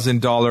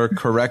 $10,000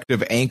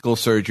 corrective ankle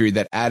surgery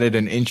that added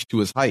an inch to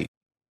his height.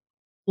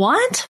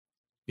 What?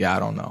 Yeah, I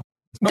don't know.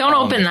 Don't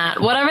open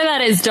that. Whatever that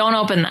is, don't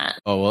open that.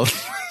 Oh, well,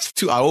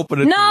 I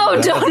opened it.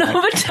 No, don't open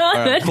it.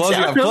 Right,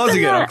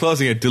 I'm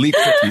closing it. Delete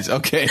cookies.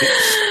 Okay.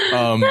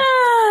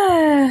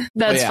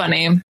 That's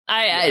funny.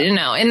 I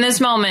no, in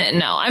this moment,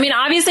 no. I mean,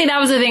 obviously that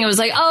was the thing. It was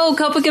like, oh,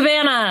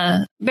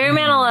 Copacabana, Barry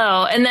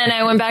Manilow. And then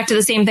I went back to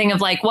the same thing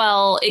of like,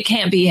 well, it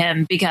can't be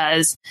him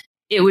because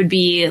it would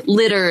be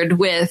littered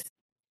with,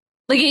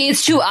 like,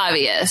 it's too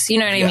obvious. You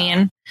know what I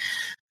mean?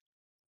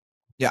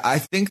 Yeah, I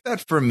think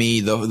that for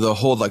me, the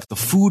whole, like, the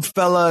food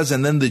fellas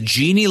and then the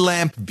genie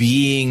lamp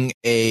being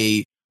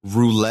a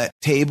roulette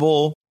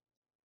table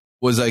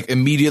was like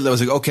immediately, I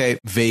was like, okay,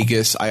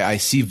 Vegas. I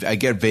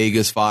get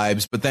Vegas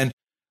vibes. But then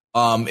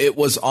it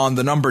was on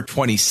the number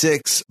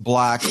 26,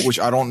 black, which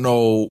I don't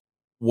know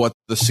what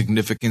the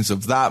significance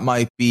of that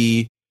might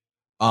be.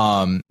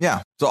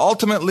 Yeah. So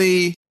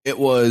ultimately it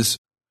was,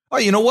 oh,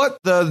 you know what?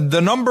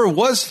 The number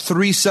was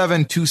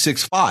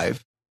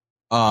 37265.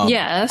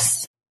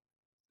 Yes.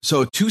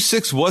 So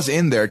 26 was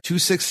in there.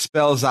 26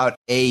 spells out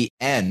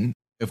AN,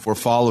 if we're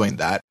following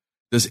that.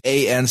 Does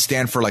AN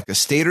stand for like a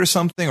state or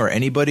something, or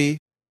anybody?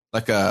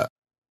 Is that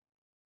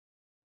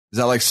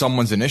like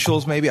someone's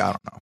initials maybe? I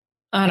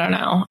don't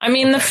know. I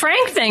mean, the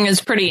Frank thing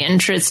is pretty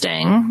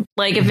interesting.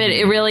 Like, if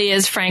it really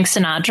is Frank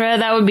Sinatra,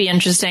 that would be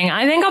interesting.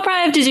 I think I'll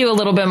probably have to do a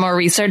little bit more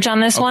research on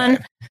this one.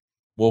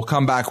 We'll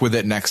come back with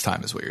it next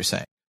time, is what you're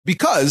saying.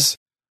 Because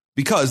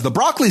the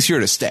broccoli's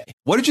here to stay.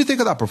 What did you think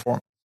of that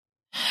performance?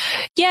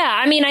 Yeah,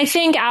 I mean, I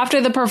think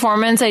after the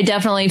performance, I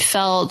definitely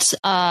felt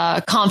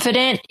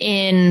confident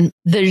in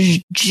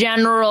the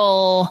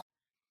general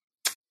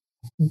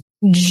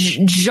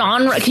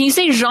genre. Can you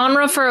say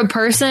genre for a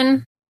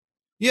person?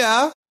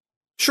 Yeah,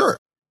 sure.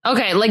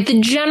 Okay, like the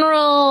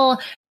general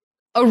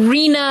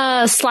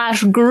arena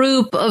 /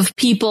 group of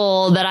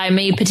people that I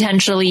may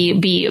potentially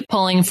be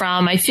pulling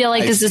from. I feel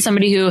like this is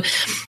somebody who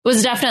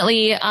was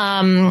definitely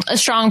a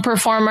strong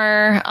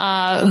performer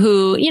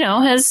who, you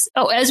know, has,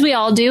 as we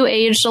all do,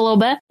 aged a little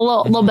bit. A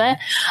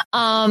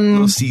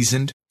little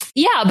seasoned.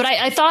 Yeah, but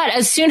I thought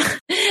as soon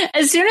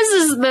as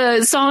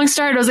the song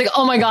started, I was like,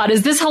 oh my God,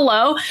 is this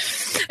Hello?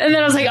 And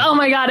then I was like, oh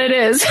my God, it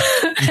is.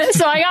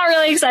 So I got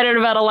really excited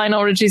about a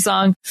Lionel Richie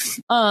song.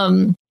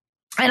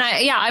 And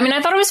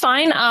I thought it was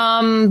fine.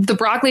 The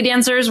broccoli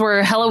dancers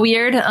were hella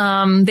weird.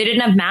 They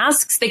didn't have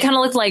masks. They kind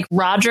of looked like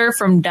Roger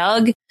from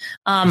Doug.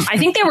 I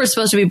think they were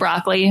supposed to be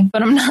broccoli,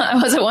 but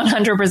I wasn't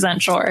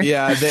 100% sure.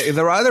 Yeah,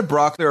 they're either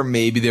broccoli or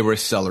maybe they were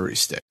celery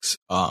sticks,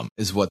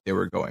 is what they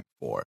were going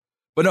for.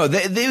 But no,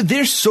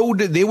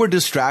 they were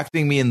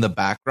distracting me in the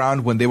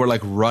background when they were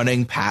like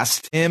running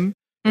past him.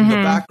 In the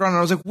background, and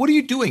I was like, what are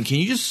you doing? Can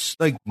you just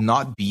like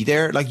not be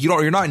there? Like,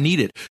 you're not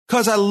needed.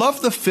 Because I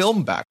love the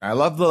film background. I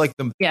love the like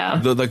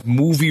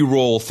movie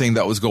role thing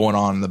that was going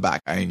on in the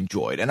back. I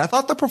enjoyed. And I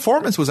thought the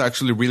performance was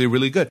actually really,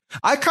 really good.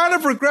 I kind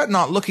of regret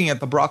not looking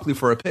at the broccoli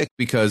for a pick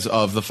because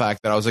of the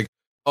fact that I was like,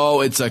 oh,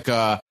 it's like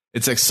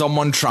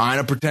someone trying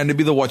to pretend to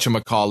be the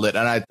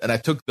whatchamacallit. And I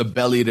took the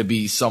belly to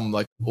be some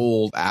like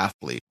old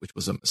athlete, which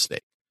was a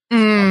mistake.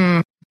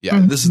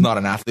 This is not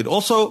an athlete.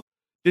 Also,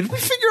 did we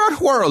figure out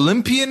who our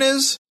Olympian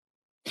is?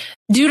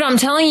 Dude, I'm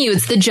telling you,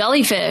 it's the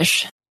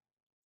jellyfish.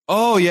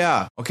 Oh,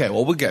 yeah. Okay,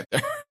 well, we'll get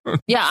there.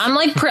 Yeah,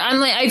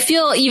 I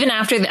feel even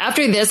after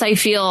this, I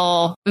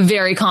feel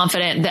very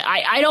confident that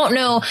I don't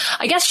know.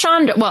 I guess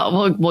Sean,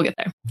 well, we'll get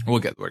there. We'll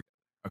get there.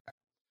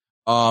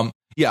 Okay.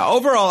 Yeah,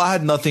 overall, I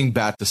had nothing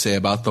bad to say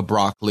about the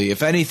broccoli.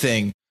 If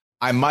anything,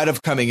 I might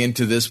have coming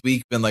into this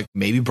week been like,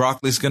 maybe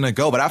broccoli's going to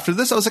go. But after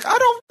this, I was like,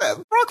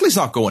 broccoli's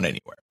not going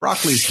anywhere.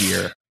 Broccoli's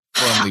here.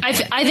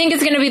 I think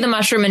it's going to be the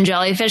mushroom and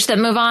jellyfish that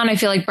move on. I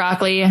feel like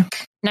broccoli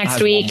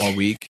next week, one more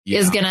week.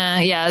 is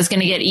gonna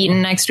get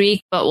eaten next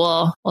week, but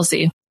we'll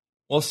see.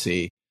 We'll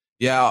see.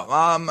 Yeah.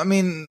 I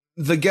mean,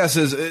 the guess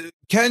is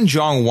Ken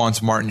Jeong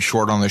wants Martin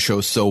Short on the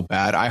show so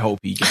bad. I hope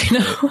he gets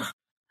it.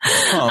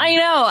 I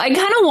know. I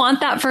kind of want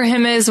that for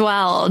him as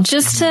well,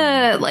 just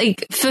to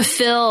like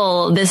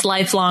fulfill this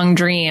lifelong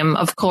dream,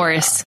 of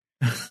course,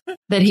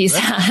 that he's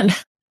had.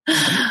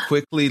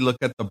 Quickly look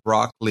at the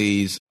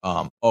Broccoli's.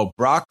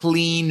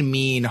 Broccoli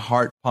mean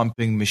heart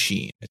pumping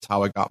machine. It's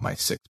how I got my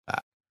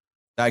 6-pack.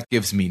 That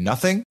gives me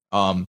nothing.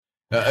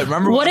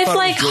 Remember what if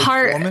like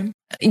heart? Foreman?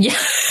 Yeah,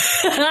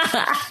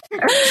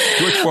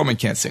 George Foreman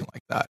can't sing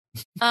like that.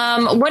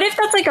 What if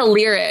that's like a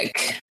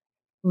lyric?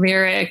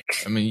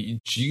 I mean,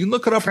 you can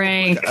look it up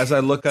Frank as I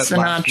look at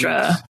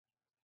Sinatra.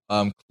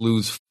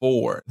 Clues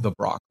for the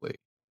Broccoli.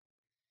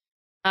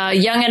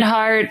 Young at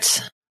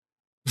heart.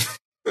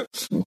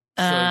 So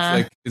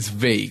it's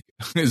vague,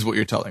 is what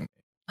you're telling me.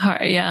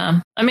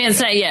 Yeah. I mean,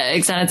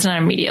 it's not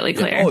immediately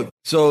clear. Oh,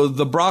 so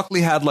the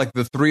Broccoli had like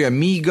the Three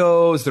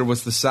Amigos. There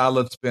was the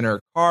Salad Spinner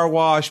Car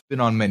Wash.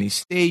 Been on many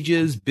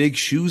stages. Big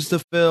Shoes to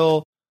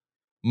Fill.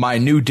 My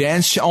New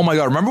Dance. Oh my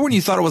God. Remember when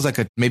you thought it was like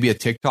maybe a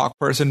TikTok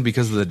person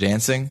because of the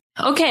dancing?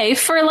 Okay.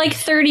 For like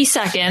 30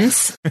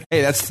 seconds.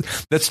 Hey,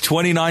 that's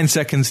 29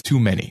 seconds too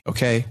many.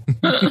 Okay.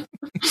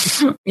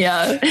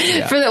 Yeah.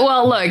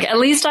 Look, at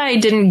least I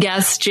didn't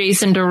guess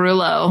Jason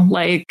Derulo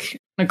like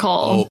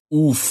Nicole. Oh,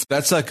 oof.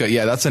 That's like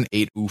that's an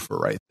 8 oofer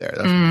right there.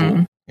 That's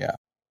cool. Yeah.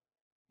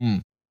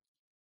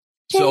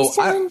 So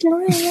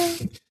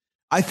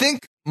I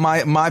think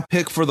my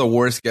pick for the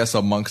worst guess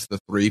amongst the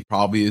three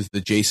probably is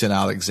the Jason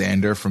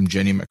Alexander from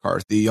Jenny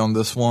McCarthy on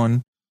this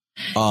one.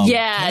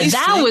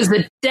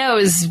 That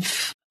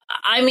was.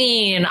 I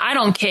mean, I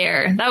don't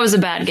care. That was a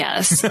bad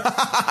guess.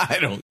 I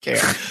don't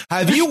care.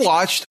 Have you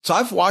watched? So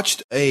I've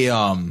watched a.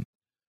 I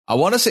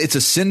want to say it's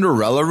a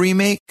Cinderella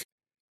remake.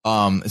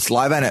 It's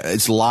live and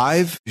it's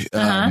live.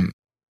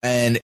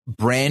 And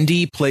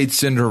Brandy played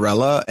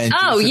Cinderella, and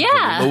Jason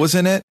Derulo was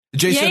in it.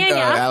 Jason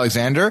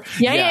Alexander.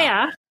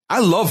 Yeah. I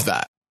love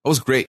that. That was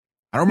great.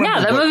 I don't remember.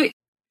 Yeah, that movie.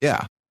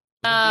 Yeah.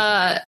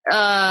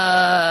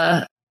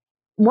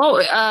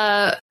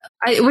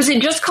 Was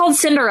it just called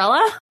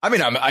Cinderella? I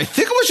mean, I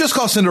think it was just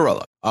called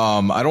Cinderella.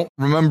 I don't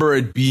remember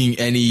it being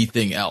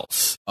anything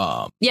else.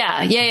 Yeah.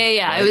 Right?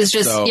 It was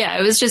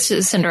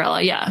just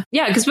Cinderella. Yeah,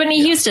 because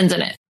Whitney Houston's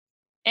in it,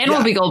 and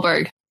Whoopi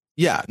Goldberg.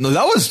 Yeah, no,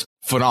 that was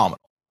phenomenal.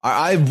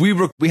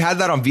 We had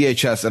that on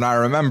VHS, and I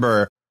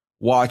remember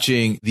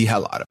watching the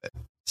hell out of it.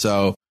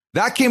 So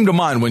that came to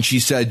mind when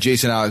she said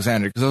Jason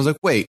Alexander, because I was like,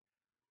 wait,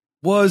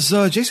 was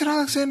Jason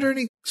Alexander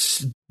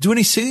do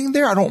any singing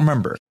there? I don't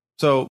remember.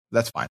 So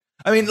that's fine.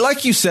 I mean,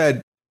 like you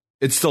said,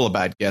 it's still a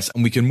bad guess,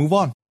 and we can move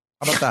on.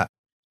 How about that?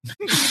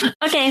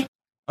 Okay.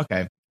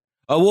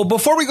 Well,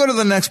 before we go to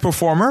the next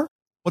performer,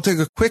 we'll take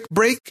a quick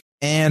break,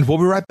 and we'll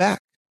be right back.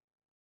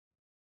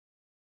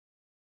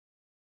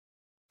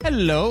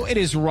 Hello, it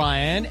is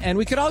Ryan, and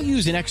we could all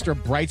use an extra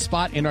bright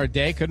spot in our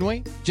day, couldn't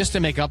we? Just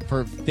to make up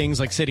for things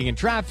like sitting in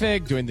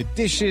traffic, doing the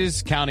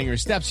dishes, counting your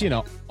steps,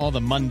 all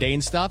the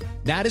mundane stuff.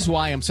 That is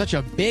why I'm such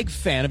a big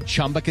fan of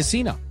Chumba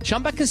Casino.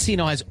 Chumba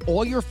Casino has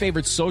all your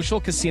favorite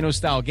social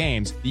casino-style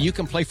games that you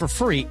can play for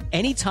free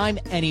anytime,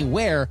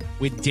 anywhere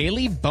with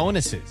daily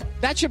bonuses.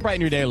 That should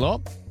brighten your day a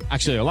little.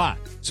 Actually, a lot.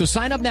 So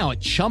sign up now at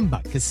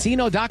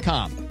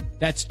ChumbaCasino.com.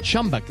 That's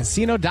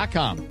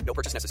ChumbaCasino.com. No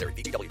purchase necessary.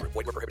 VGW Group.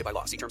 Void where prohibited by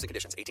law. See terms and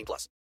conditions.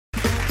 18+.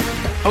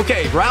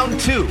 Okay, round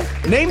two.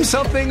 Name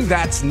something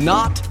that's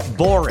not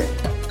boring.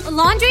 A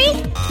laundry?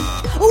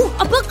 Ooh,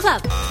 a book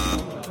club.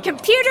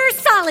 Computer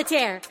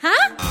solitaire,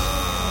 huh?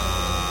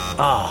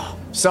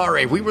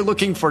 Sorry, we were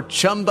looking for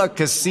Chumba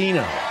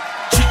Casino.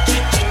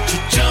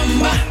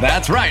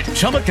 That's right.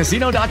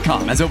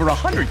 ChumbaCasino.com has over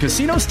 100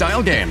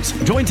 casino-style games.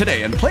 Join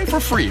today and play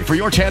for free for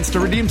your chance to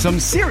redeem some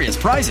serious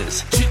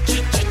prizes.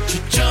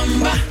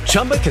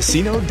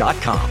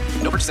 ChumbaCasino.com.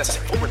 No purchase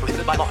necessary. Void where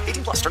prohibited by law.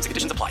 18 plus. Terms and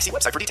conditions apply. See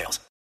website for details.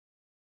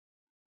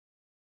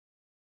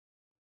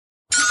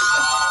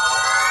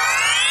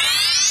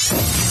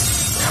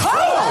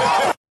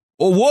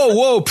 Oh,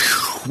 whoa.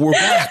 We're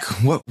back.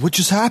 What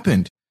just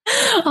happened?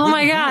 Oh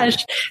my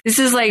gosh. This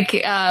is like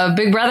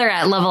Big Brother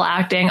at level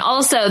acting.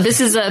 Also,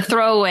 this is a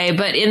throwaway,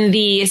 but in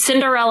the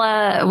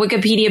Cinderella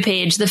Wikipedia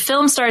page, the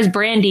film stars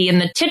Brandy in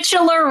the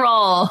titular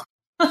role.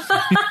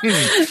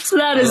 So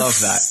that is, I love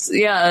that.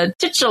 Yeah,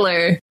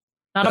 titular,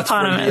 not That's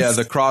eponymous. Yeah,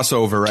 the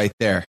crossover right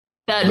there.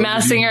 That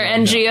Masked Singer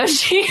and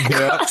GOG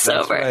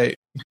crossover. Right.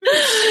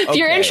 If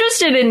you're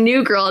interested in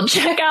New Girl,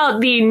 check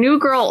out the New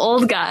Girl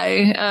Old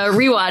Guy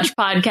rewatch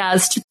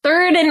podcast,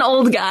 Third and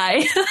Old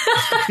Guy.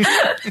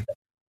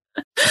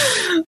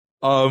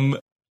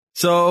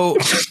 So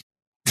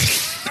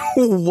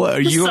what,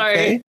 are you Sorry.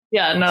 okay?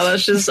 Yeah, no,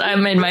 that's just, I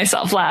made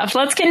myself laugh.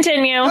 Let's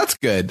continue. That's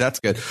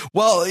good.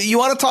 Well, you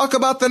want to talk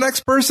about the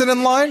next person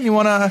in line? You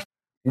want to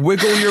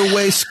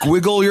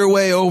squiggle your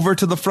way over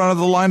to the front of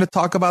the line to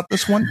talk about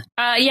this one?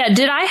 Yeah,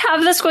 did I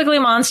have the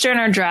Squiggly Monster in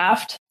our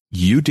draft?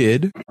 You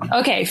did.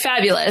 Okay,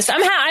 fabulous.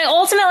 I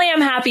ultimately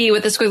am happy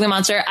with the Squiggly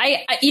Monster.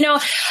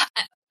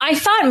 I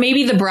thought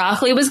maybe the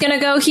broccoli was going to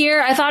go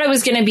here. I thought it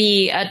was going to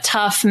be a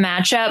tough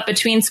matchup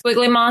between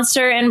Squiggly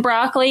Monster and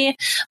broccoli.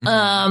 But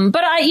I'm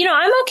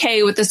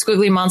okay with the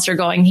Squiggly Monster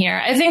going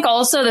here. I think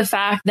also the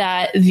fact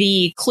that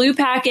the clue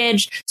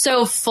package,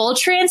 so full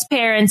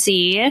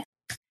transparency,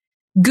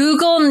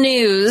 Google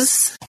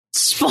News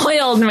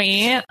spoiled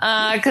me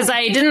because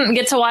I didn't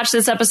get to watch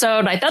this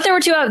episode. I thought there were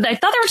 2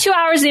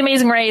 hours of The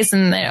Amazing Race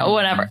and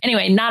whatever.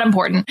 Anyway, not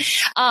important.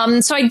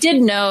 So I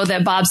did know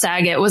that Bob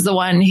Saget was the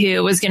one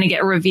who was going to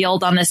get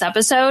revealed on this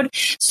episode.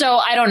 So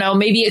I don't know,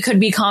 maybe it could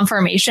be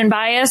confirmation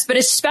bias, but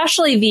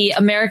especially the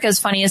America's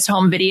Funniest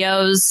Home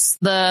Videos,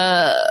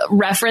 the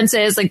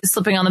references like the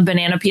slipping on the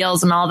banana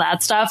peels and all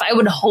that stuff. I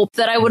would hope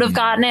that I would have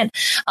gotten it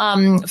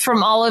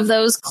from all of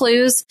those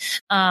clues.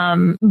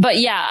 But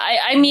yeah,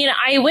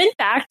 I went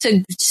back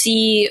to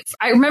see,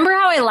 I remember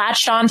how I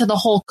latched on to the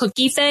whole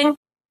cookie thing.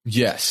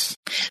 Yes.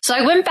 So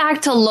I went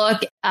back to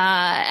look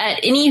at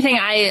anything.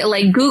 I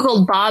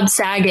Googled Bob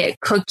Saget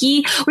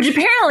cookie, which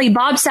apparently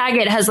Bob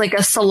Saget has like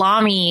a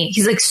salami.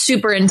 He's like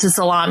super into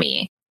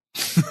salami.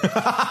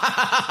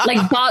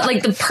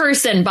 The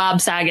person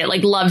Bob Saget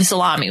loves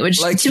salami, which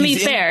to be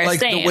fair,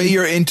 same. The way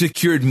you're into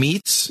cured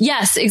meats.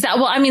 Yes,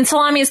 exactly. Well,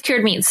 salami is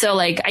cured meat, so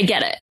I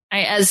get it.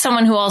 As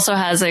someone who also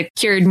has a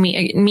cured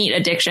meat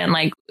addiction,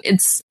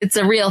 it's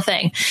a real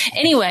thing.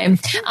 Anyway,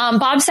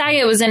 Bob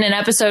Saget was in an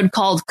episode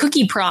called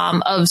Cookie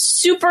Prom of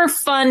Super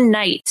Fun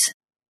Night,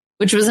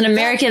 which was an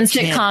American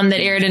sitcom that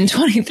aired in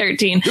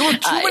 2013. There were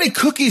too many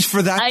cookies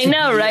for that. I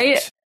know,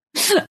 right?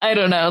 I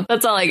don't know.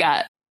 That's all I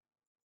got.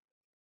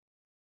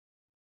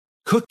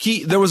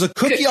 Cookie. There was a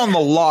cookie on the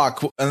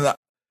lock, and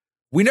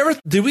we never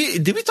did. We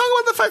talk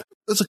about the fact that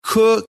there's a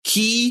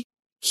key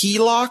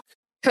lock.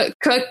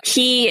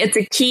 Key. It's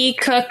a key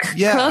cook.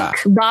 Yeah.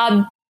 Cook.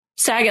 Bob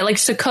Saget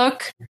likes to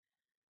cook.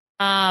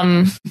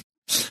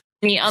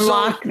 He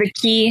unlocked the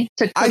key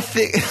to cook. I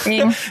think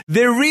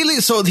they're really.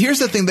 So here's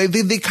the thing.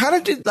 They kind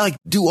of did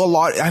do a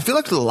lot. I feel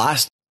like the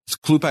last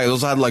clue pack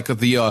those had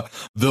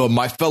the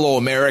My Fellow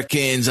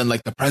Americans and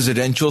the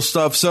presidential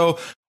stuff. So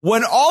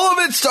when all of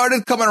it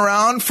started coming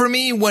around for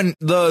me, when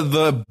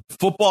the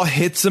football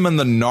hits him and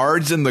the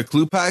nards in the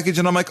clue package,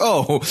 and I'm like,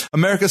 oh,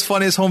 America's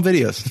Funniest Home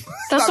Videos.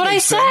 That's what I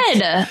said.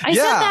 I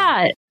said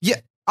that. Yeah,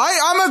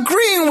 I'm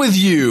agreeing with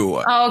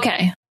you. Oh,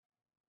 okay.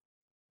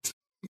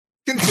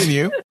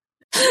 Continue.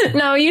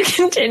 No, you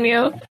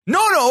continue.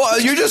 No,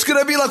 you're just going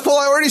to be like, well,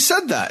 I already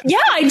said that. Yeah,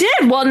 I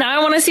did. Well, now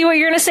I want to see what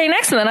you're going to say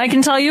next, and then I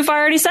can tell you if I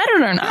already said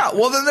it or not. Yeah,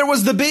 well, then there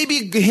was the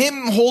baby,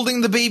 him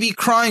holding the baby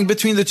crying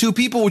between the two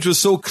people, which was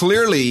so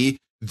clearly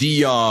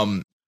the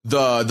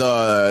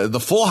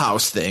Full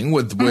House thing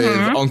with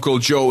Uncle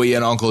Joey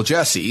and Uncle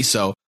Jesse.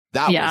 So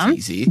that was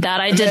easy. That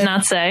I did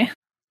not say.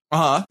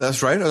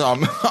 That's right.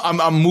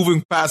 I'm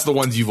moving past the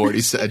ones you've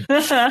already said.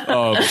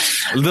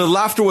 The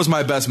laughter was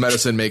my best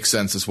medicine makes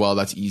sense as well.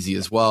 That's easy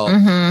as well.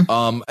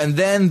 And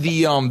then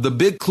the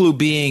big clue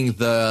being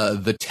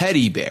the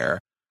teddy bear.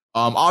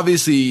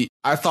 Obviously,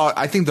 I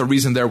think the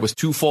reason there was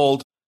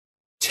twofold.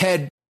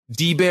 Ted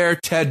D-Bear,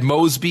 Ted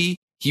Mosby.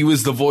 He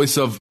was the voice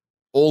of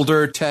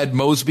older Ted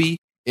Mosby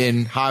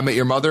in How I Met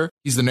Your Mother.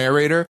 He's the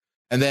narrator.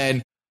 And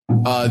then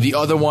the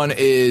other one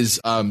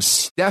is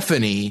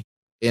Stephanie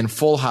in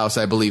Full House,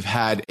 I believe,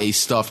 had a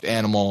stuffed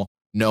animal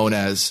known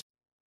as,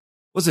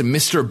 was it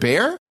Mr.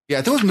 Bear? Yeah,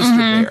 I think it was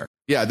Mr. Bear.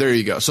 Yeah, there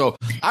you go. So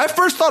I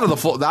first thought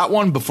of that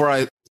one before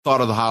I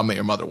thought of the How I Met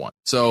Your Mother one.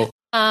 So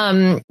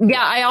I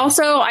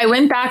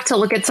went back to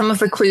look at some of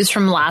the clues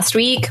from last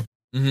week.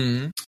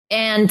 Mm-hmm.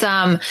 And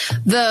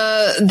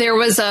there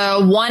was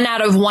a 1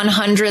 out of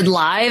 100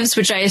 lives,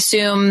 which I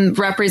assume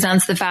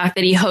represents the fact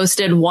that he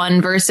hosted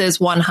 1 versus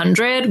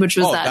 100, which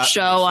was that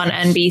show on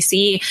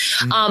NBC.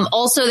 Mm-hmm.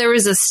 Also, there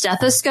was a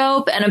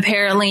stethoscope, and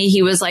apparently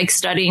he was like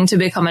studying to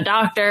become a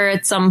doctor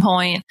at some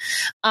point.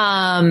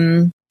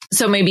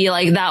 So maybe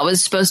like that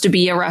was supposed to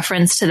be a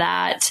reference to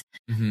that.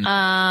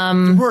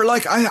 Mm-hmm. We're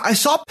like, I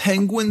saw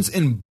penguins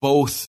in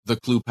both the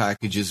clue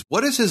packages.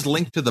 What is his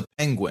link to the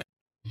penguin?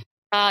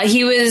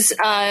 He was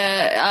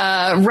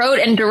wrote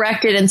and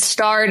directed and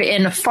starred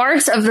in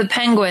Farce of the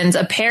Penguins,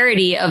 a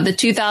parody of the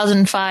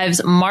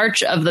 2005's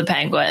March of the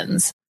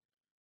Penguins.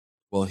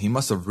 Well, he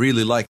must have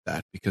really liked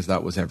that because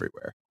that was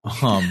everywhere.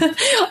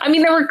 I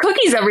mean, there were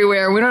cookies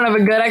everywhere. We don't have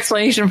a good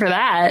explanation for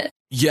that.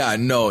 Yeah,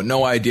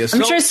 no idea.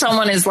 I'm sure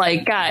someone is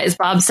like, guys,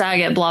 Bob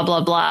Saget, blah,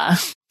 blah, blah.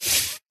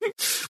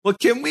 Well,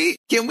 can we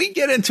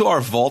get into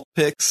our vault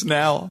picks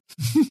now?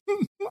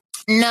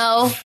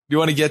 No. You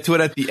want to get to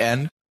it at the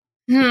end?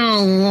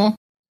 Okay.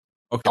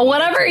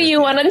 Whatever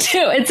you want to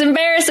do. It's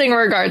embarrassing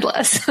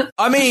regardless.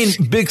 I mean,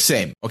 big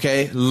same,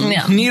 okay?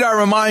 Yeah. Need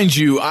I remind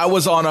you, I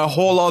was on a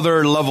whole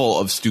other level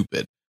of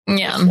stupid.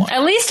 Yeah.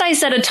 At least I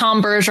said a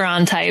Tom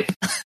Bergeron type.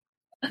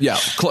 Yeah,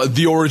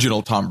 the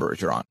original Tom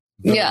Bergeron.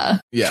 Yeah.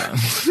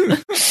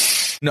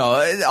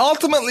 No,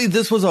 ultimately,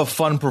 this was a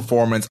fun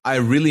performance. I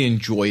really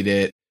enjoyed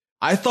it.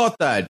 I thought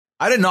that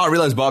I did not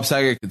realize Bob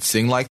Saget could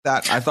sing like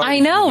that. I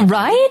know,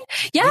 right?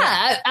 Yeah,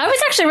 I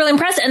was actually really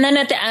impressed. And then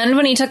at the end,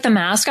 when he took the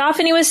mask off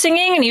and he was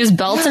singing and he was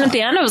belting at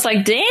the end, I was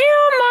like, damn,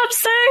 Bob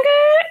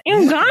Saget,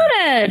 you got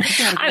it.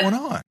 What's going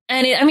on?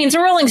 And it's a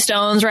Rolling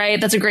Stones,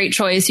 right? That's a great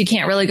choice. You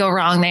can't really go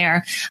wrong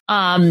there.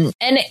 And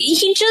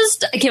he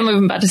just, I can't believe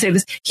I'm about to say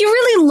this. He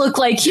really looked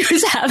like he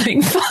was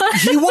having fun.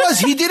 He was.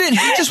 He didn't.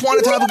 He just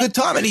wanted to have a good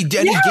time, and he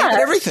did. Yeah. He gave it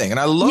everything, and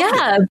I loved it.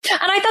 Yeah, and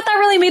I thought that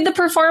really made the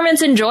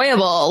performance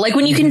enjoyable. Like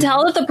when you can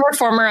tell that the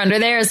performer under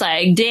there is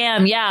like,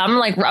 damn, yeah,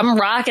 I'm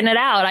rocking it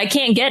out. I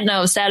can't get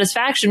no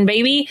satisfaction,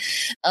 baby.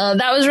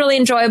 That was really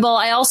enjoyable.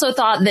 I also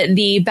thought that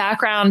the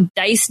background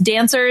dice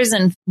dancers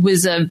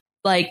was a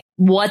like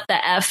what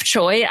the F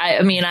choice.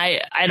 I mean, I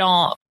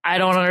don't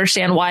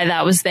understand why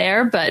that was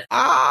there, but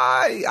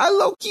I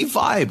low-key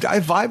vibed.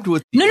 I vibed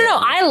with No,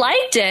 I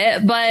liked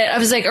it, but I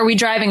was like, are we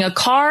driving a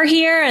car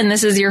here? And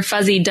this is your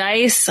fuzzy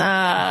dice. They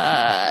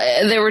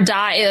were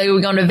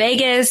we're going to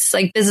Vegas.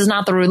 Like, this is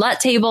not the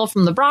roulette table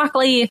from the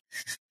broccoli.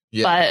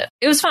 Yeah. But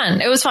it was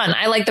fun.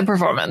 I liked the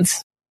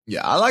performance.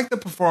 Yeah, I liked the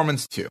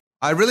performance too.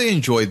 I really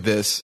enjoyed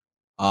this.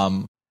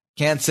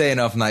 Can't say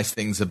enough nice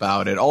things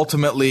about it.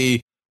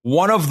 Ultimately,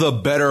 one of the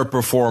better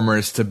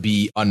performers to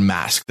be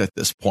unmasked at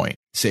this point,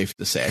 safe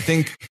to say. I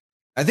think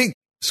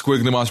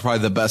Squiggly Mom's probably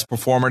the best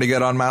performer to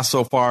get unmasked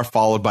so far,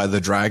 followed by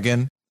the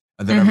Dragon.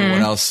 And then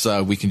everyone else,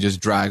 we can just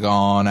drag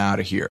on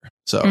out of here.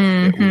 So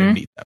we didn't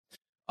need them.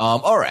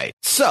 All right.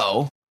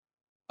 So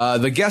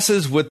the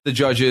guesses with the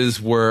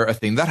judges were a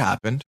thing that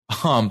happened.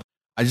 I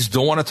just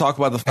don't want to talk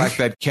about the fact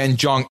that Ken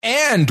Jeong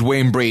and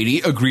Wayne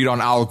Brady agreed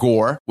on Al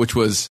Gore, which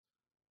was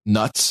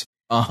nuts.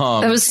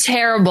 That was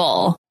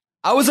terrible.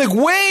 I was like,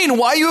 Wayne,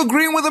 why are you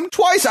agreeing with him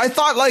twice? I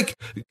thought, like,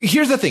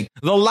 here's the thing.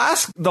 The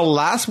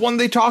last one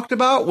they talked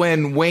about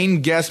when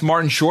Wayne guessed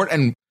Martin Short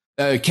and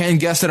Ken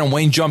guessed it and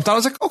Wayne jumped out. I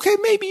was like, okay,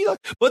 maybe.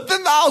 But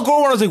then the Al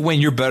Gore one, I was like, Wayne,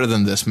 you're better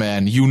than this,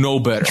 man. You know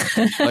better.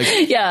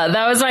 Like, yeah,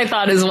 that was my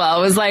thought as well.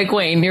 It was like,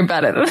 Wayne, you're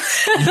better than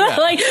yeah.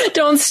 Like,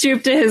 don't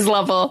stoop to his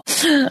level.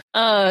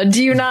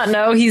 Do you not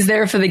know he's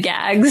there for the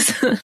gags?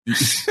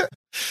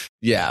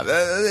 Yeah,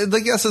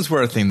 the guesses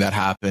were a thing that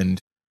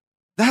happened.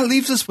 That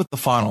leaves us with the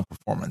final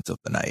performance of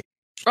the night.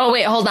 Oh,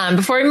 wait, hold on.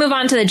 Before we move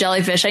on to the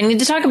jellyfish, I need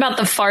to talk about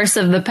the Farce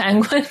of the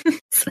Penguins.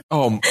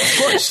 Oh, of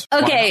course.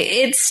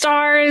 Okay, it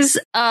stars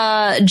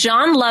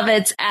John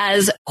Lovitz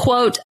as,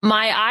 quote,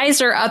 my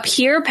eyes are up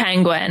here,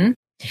 penguin.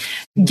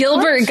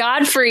 Gilbert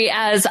Godfrey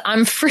as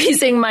I'm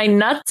freezing my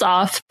nuts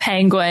off,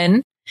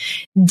 penguin.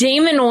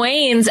 Damon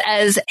Wayans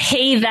as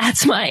hey,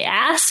 that's my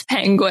ass,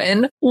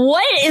 penguin.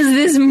 What is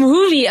this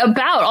movie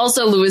about?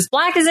 Also, Louis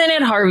Black is in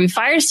it. Harvey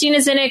Fierstein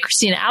is in it.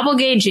 Christina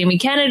Applegate, Jamie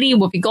Kennedy,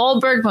 Whoopi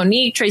Goldberg,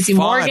 Monique, Tracy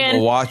Morgan.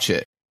 We'll watch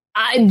it.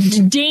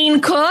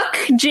 Dane Cook,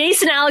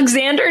 Jason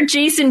Alexander,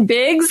 Jason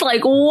Biggs.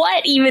 Like,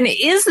 what even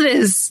is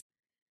this?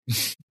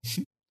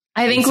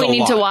 I think we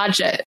need to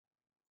watch it.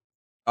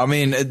 I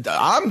mean,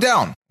 I'm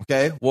down.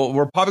 Okay. Well,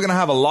 we're probably going to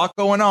have a lot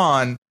going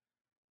on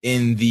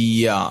in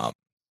the,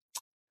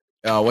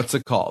 what's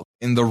it called?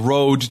 In the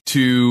road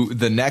to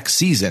the next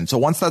season. So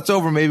once that's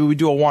over, maybe we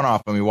do a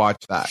one-off and we watch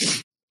that.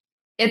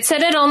 It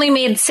said it only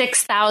made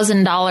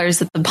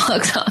 $6,000 at the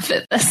box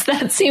office.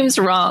 That seems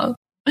wrong.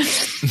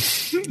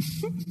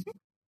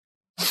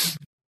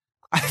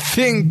 I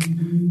think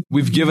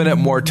we've given it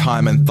more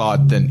time and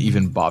thought than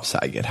even Bob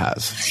Saget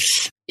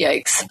has.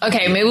 Yikes.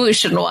 Okay, maybe we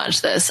shouldn't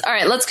watch this. All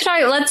right, let's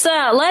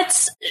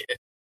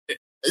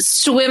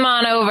swim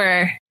on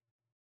over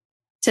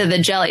to the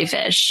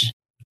jellyfish.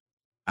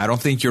 I don't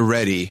think you're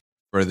ready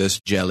for this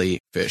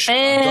jellyfish.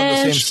 I've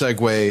done the same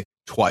segue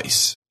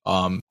twice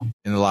in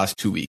the last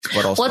 2 weeks.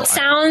 But also, what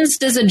sounds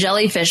does a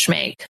jellyfish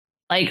make?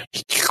 Like,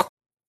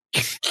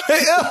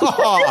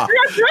 Why? I'm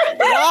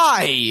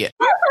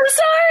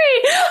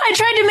sorry. I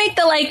tried to make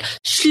the like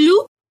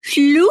sloop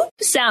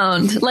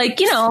sound. Like,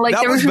 you know, like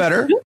that was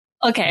better.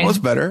 Okay. That was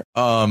better.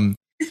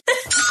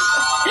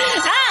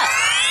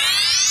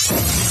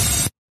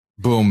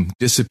 Boom,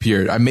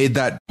 disappeared. I made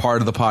that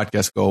part of the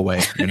podcast go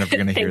away. You're never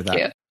going to hear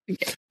that.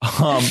 Okay.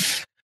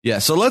 Yeah,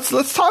 so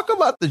let's talk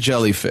about the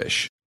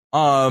jellyfish.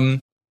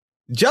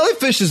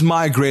 Jellyfish is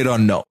my great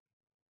unknown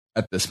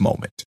at this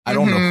moment. I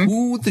don't know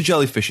who the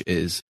jellyfish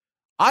is.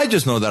 I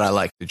just know that I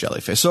like the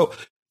jellyfish. So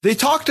they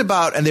talked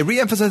about, and they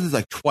re-emphasized it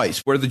like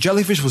twice, where the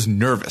jellyfish was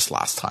nervous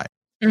last time.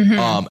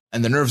 And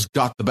the nerves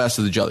got the best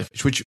of the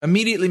jellyfish, which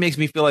immediately makes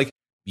me feel like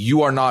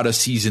you are not a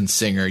seasoned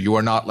singer. You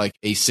are not like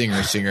a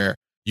singer.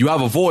 You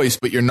have a voice,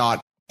 but you're not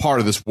part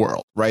of this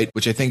world, right?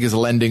 Which I think is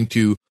lending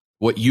to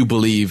what you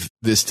believe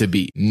this to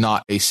be,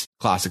 not a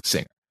classic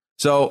singer.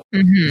 So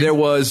there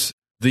was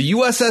the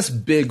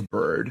USS Big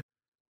Bird,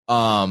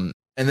 and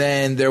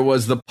then there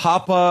was the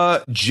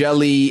Papa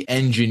Jelly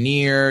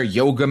Engineer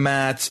yoga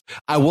mats.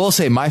 I will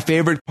say my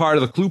favorite part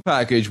of the clue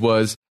package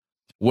was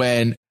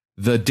when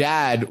the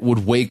dad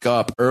would wake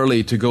up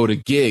early to go to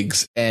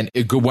gigs, and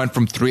it went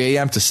from 3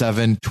 a.m. to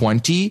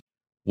 7:20.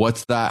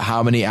 What's that?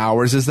 How many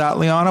hours is that,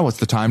 Liana? What's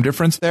the time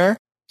difference there?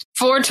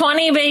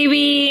 4:20,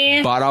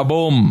 baby. Bada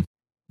boom.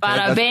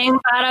 Bada bing,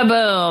 bada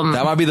boom.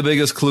 That might be the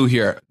biggest clue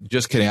here.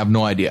 Just kidding. I have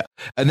no idea.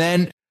 And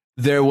then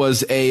there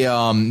was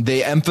a,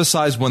 they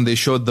emphasized when they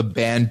showed the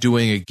band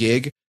doing a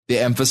gig, they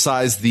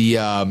emphasized the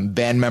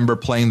band member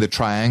playing the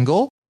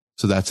triangle.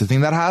 So that's the thing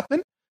that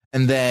happened.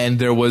 And then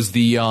there was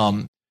the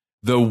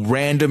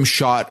random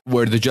shot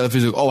where the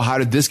jellyfish, like, oh, how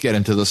did this get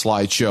into the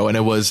slideshow? And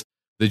it was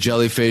the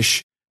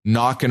jellyfish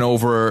knocking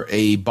over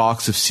a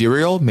box of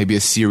cereal, maybe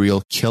a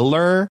cereal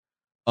killer.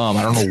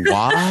 I don't know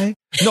why.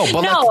 No,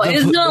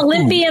 it's an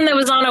Olympian that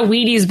was on a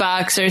Wheaties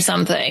box or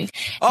something.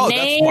 Oh,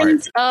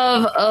 names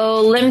of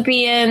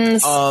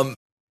Olympians.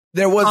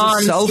 There was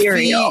a selfie.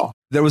 Cereal.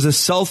 There was a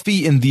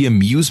selfie in the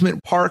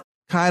amusement park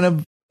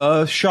kind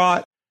of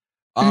shot.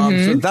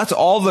 So that's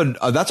all the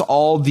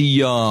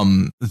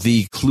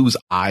clues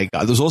I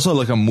got. There's also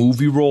like a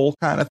movie role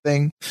kind of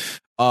thing.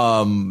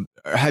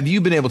 Have you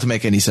been able to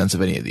make any sense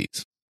of any of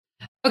these?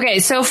 Okay,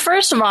 so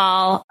first of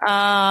all,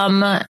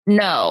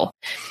 no.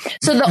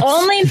 So the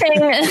only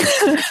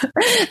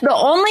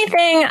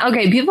thing,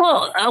 okay,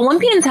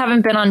 Olympians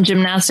haven't been on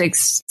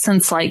gymnastics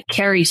since like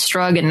Carrie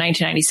Strug in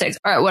 1996.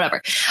 All right,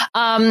 whatever.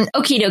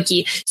 Okie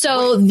dokie.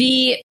 So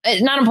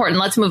not important.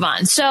 Let's move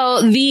on.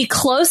 So the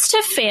close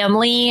to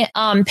family,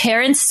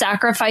 parents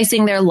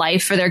sacrificing their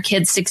life for their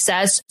kids'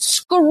 success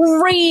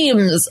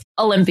screams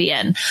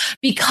Olympian,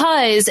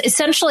 because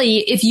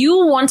essentially if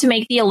you want to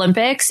make the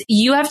Olympics,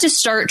 you have to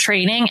start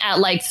training at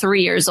like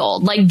 3 years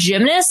old. Like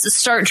gymnasts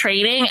start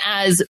training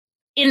as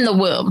in the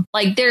womb,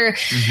 like they're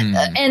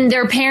and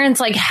their parents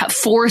like not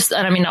force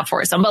them,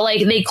 but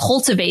like they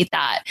cultivate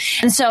that.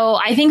 And so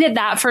I think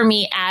that for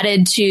me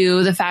added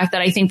to the fact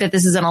that I think that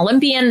this is an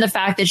Olympian, the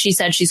fact that she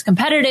said she's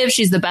competitive,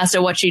 she's the best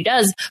at what she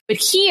does, but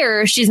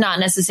here she's not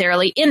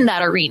necessarily in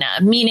that arena,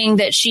 meaning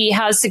that she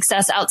has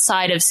success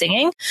outside of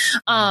singing.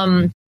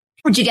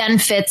 Which again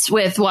fits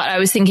with what I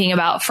was thinking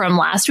about from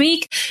last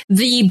week.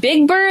 The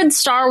Big Bird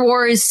Star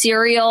Wars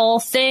cereal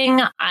thing,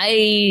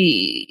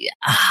 I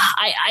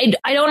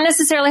don't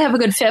necessarily have a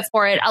good fit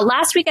for it.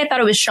 Last week I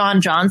thought it was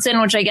Shawn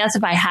Johnson, which I guess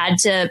if I had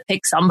to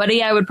pick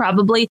somebody, I would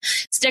probably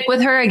stick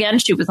with her. Again,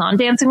 she was on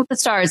Dancing with the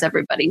Stars,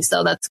 everybody.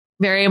 So that's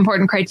very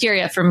important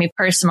criteria for me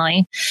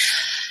personally.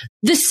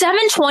 The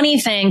 720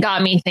 thing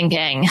got me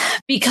thinking,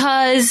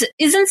 because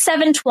isn't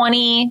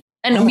 720,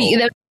 and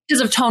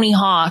because of Tony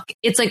Hawk,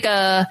 it's like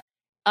a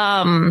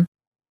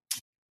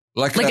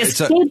like a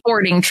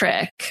skateboarding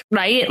trick,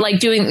 right?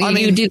 Like who's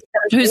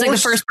like the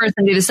first person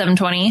to do the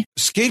 720?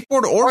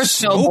 Skateboard or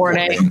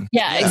snowboarding.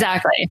 Yeah,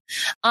 exactly.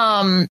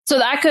 So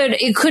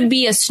it could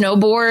be a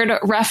snowboard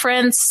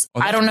reference.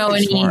 I don't know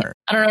Olympic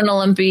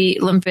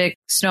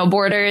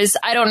snowboarders.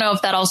 I don't know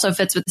if that also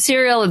fits with the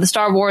cereal or the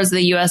Star Wars,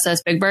 the USS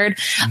Big Bird.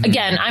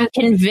 Again, I'm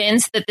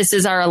convinced that this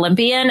is our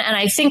Olympian, and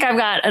I think I've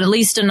got at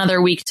least another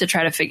week to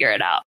try to figure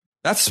it out.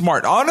 That's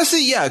smart.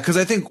 Honestly, yeah, because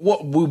I think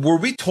were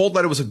we told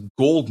that it was a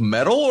gold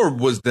medal, or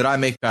did I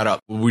make that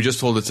up? Were we just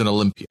told it's an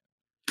Olympian?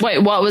 Wait,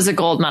 what was a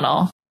gold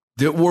medal?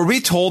 Were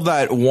we told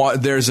that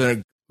there's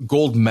a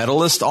gold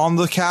medalist on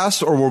the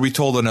cast, or were we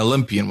told an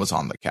Olympian was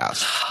on the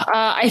cast?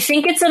 I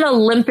think it's an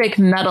Olympic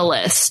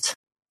medalist.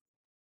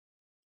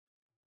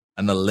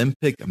 An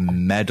Olympic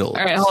medalist.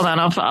 All right, hold on.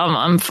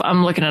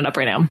 I'm looking it up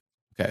right now.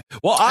 Okay.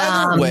 Well,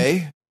 either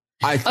way,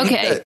 I think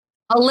that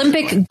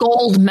Olympic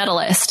gold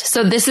medalist.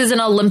 So this is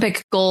an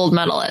Olympic gold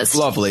medalist.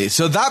 Lovely.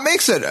 So that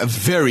makes it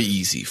very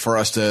easy for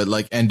us to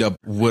like end up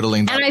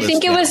whittling that. And I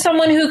think it was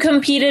someone who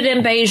competed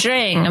in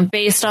Beijing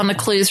based on the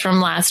clues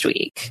from last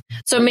week.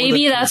 So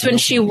maybe that's when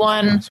she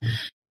won.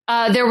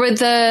 There were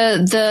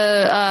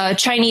the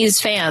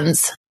Chinese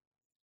fans.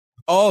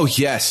 Oh,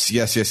 yes.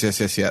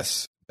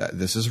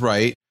 This is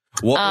right.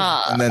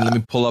 And then let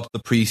me pull up the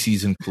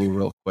preseason clue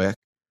real quick.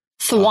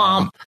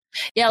 Thwomp.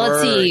 Yeah,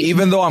 let's see.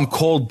 Even though I'm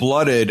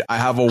cold-blooded, I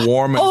have a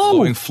warm and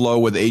flowing flow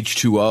with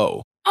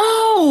H2O.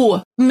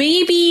 Oh,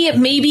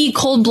 maybe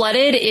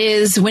Cold-Blooded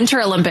is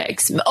Winter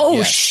Olympics. Oh,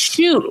 yes.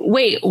 Shoot.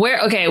 Wait,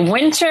 where? Okay,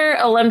 Winter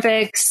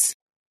Olympics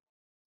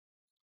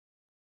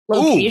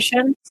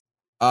location.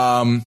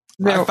 I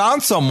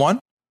found someone.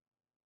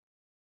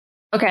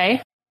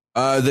 Okay.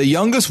 The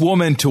youngest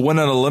woman to win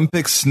an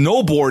Olympic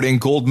snowboarding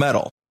gold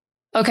medal.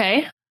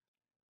 Okay.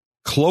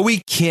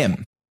 Chloe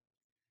Kim.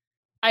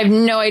 I have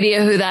no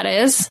idea who that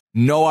is.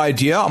 No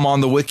idea. I'm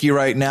on the wiki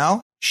right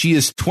now. She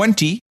is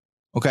 20.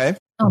 Okay.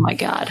 Oh my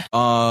God.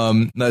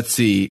 Let's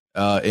see.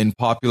 In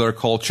popular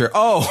culture.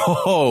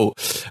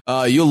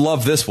 You'll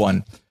love this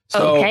one.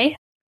 So, okay.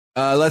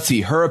 Let's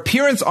see. Her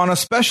appearance on a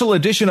special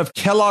edition of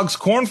Kellogg's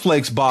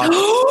Cornflakes box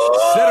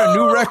set a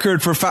new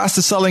record for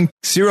fastest selling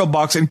cereal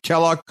box in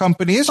Kellogg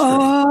Company history.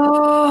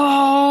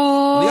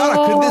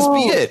 Liana, could this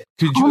be it?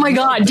 Oh my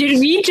God. Did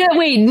we just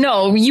wait?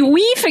 No,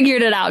 we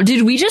figured it out.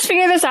 Did we just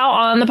figure this out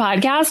on the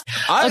podcast?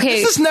 Okay.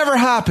 This has never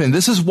happened.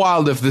 This is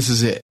wild if this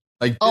is it.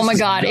 Like, oh my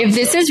God. If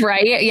this is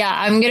right, yeah,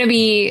 I'm going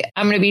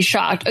to be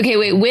shocked. Okay,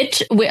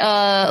 wait,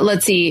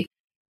 let's see.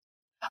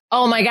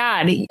 Oh my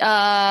God.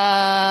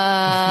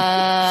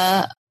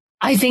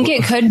 I think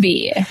it could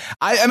be.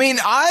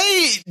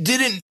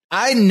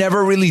 I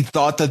never really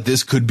thought that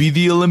this could be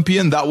the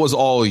Olympian. That was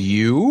all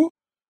you.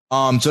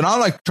 So now I'm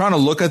like trying to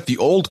look at the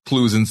old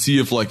clues and see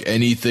if like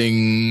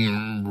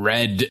anything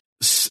read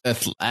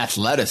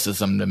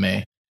athleticism to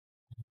me.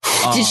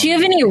 Did she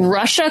have any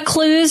Russia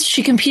clues?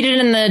 She competed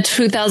in the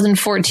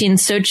 2014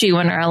 Sochi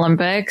Winter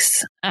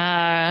Olympics.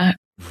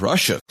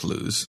 Russia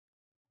clues?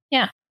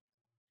 Yeah.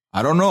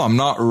 I don't know. I'm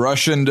not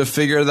Russian to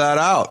figure that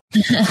out.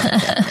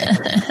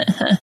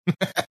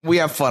 We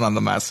have fun on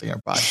the Masked Singer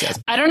podcast.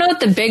 I don't know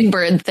what the Big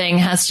Bird thing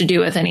has to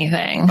do with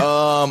anything.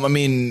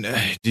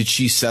 Did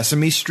she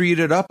Sesame Street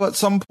it up at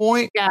some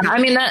point? Yeah,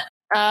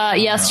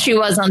 yes, she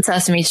was on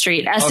Sesame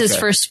Street. S is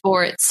for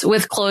sports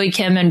with Chloe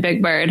Kim and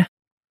Big Bird.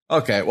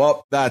 Okay,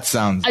 well, that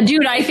sounds...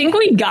 dude, I think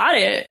we got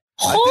it.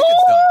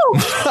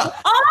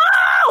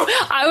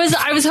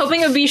 I was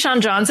hoping it would be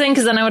Sean Johnson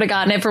because then I would have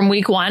gotten it from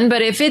week 1.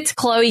 But if it's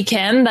Chloe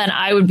Kim, then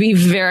I would be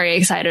very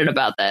excited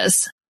about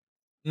this.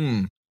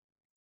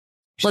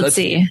 Let's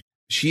see.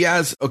 She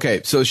has...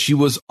 Okay, so she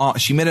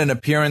made an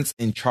appearance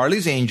in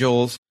Charlie's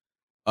Angels.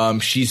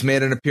 She's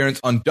made an appearance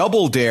on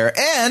Double Dare.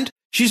 And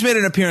she's made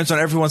an appearance on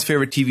everyone's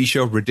favorite TV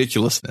show,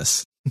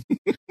 Ridiculousness.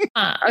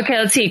 Okay,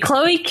 let's see.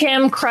 Chloe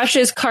Kim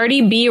crushes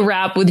Cardi B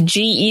rap with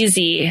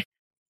G-Eazy.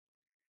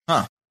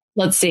 Huh.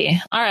 Let's see.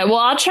 All right. Well,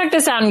 I'll check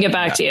this out and get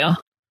back to you.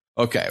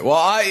 Okay.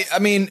 Well,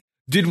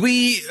 did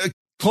we...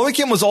 Chloe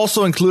Kim was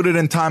also included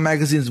in Time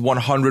Magazine's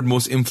 100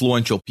 Most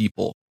Influential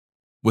People.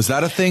 Was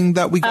that a thing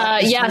that we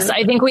got? Yes,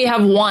 I think we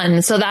have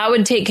one. So that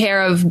would take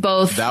care of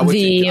both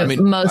the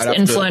most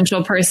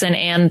influential person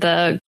and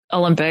the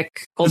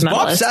Olympic gold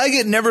medalist. Bob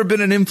Saget never been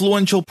an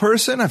influential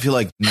person? I feel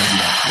like maybe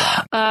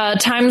that's wrong.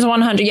 Times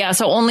 100. Yeah,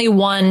 so only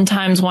one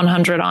times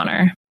 100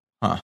 honor.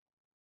 Huh.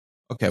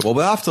 Okay, well,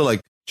 we'll have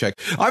to check.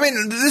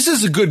 This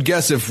is a good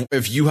guess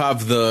if you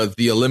have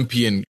the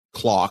Olympian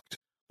clocked,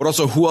 but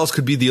also who else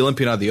could be the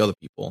Olympian out of the other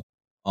people?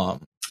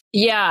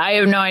 Yeah, I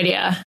have no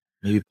idea.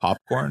 Maybe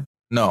Popcorn?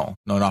 No,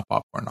 not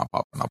Popcorn.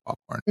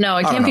 No,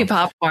 it can't be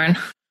Popcorn.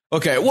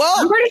 Okay, well,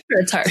 I'm pretty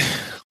sure it's her.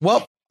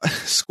 Well,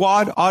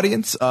 squad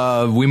audience,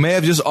 we may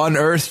have just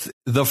unearthed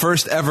the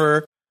first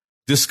ever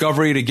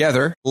discovery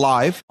together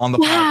live on the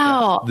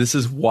podcast. This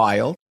is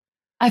wild.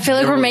 I feel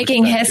like we're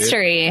making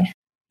history.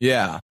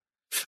 Yeah.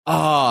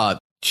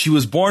 She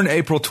was born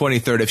April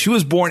 23rd. If she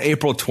was born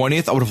April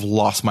 20th, I would have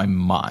lost my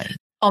mind.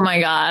 Oh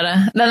my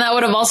God. Then that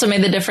would have also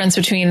made the difference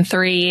between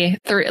 3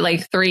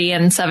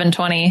 and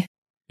 720.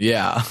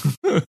 Yeah.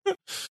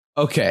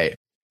 Okay.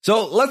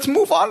 So let's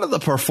move on to the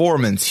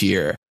performance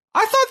here.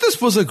 I thought this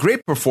was a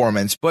great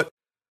performance, but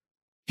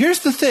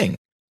here's the thing.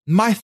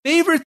 My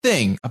favorite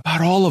thing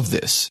about all of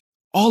this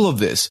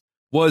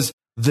was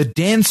the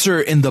dancer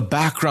in the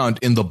background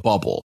in the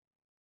bubble.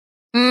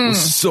 It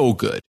was so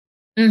good.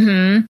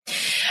 Mm-hmm.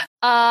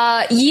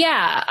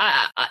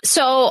 Yeah.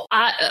 So,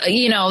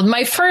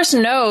 my first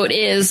note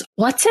is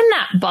what's in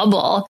that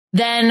bubble?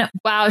 Then,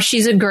 wow,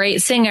 she's a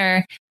great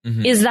singer.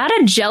 Mm-hmm. Is that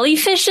a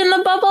jellyfish in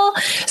the bubble?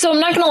 So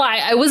I'm not going to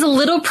lie. I was a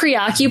little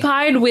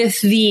preoccupied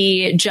with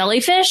the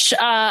jellyfish,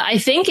 I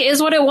think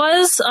is what it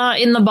was,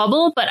 in the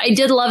bubble, but I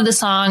did love the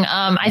song.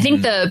 I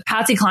think the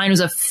Patsy Cline was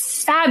a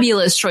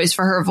fabulous choice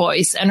for her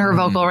voice and her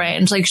vocal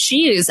range. Like,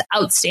 she is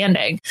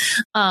outstanding.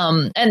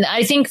 And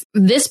I think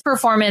this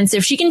performance,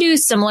 if she can do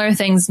similar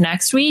things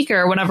next week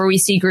or whenever we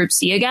see Group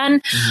C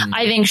again,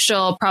 I think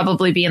she'll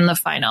probably be in the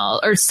final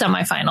or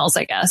semifinals,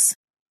 I guess.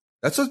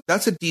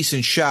 That's a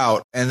decent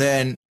shout. And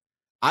then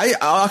I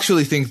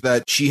actually think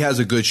that she has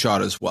a good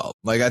shot as well.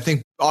 Like, I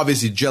think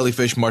obviously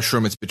Jellyfish,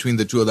 Mushroom, it's between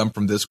the two of them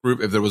from this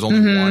group if there was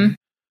only one.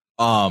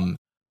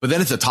 But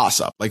then it's a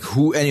toss up. Like,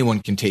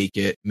 anyone can take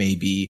it,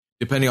 maybe,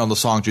 depending on the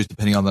song choice,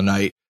 depending on the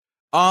night.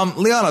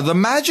 Liana, the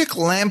magic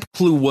lamp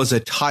clue was a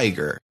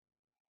tiger.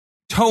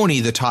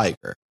 Tony the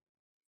tiger.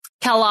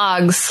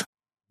 Kellogg's.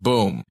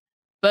 Boom.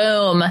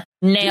 Boom.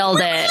 Nailed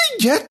Did we it. really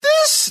get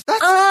this?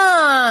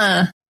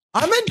 I'm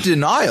in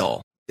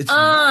denial. It's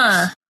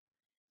nuts.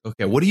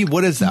 Okay, what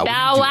is that?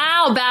 Bow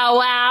wow, bow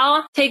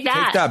wow. Take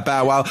that. Take that,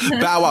 Bow Wow.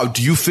 Bow Wow,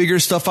 do you figure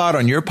stuff out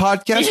on your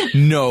podcast?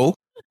 No.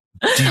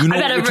 Do you know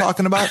what you're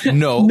talking about?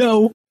 No.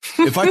 No.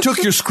 If I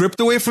took your script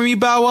away from you,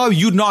 Bow Wow,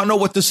 you'd not know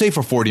what to say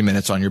for 40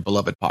 minutes on your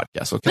beloved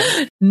podcast,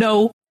 okay?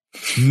 No.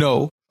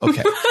 No.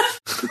 Okay.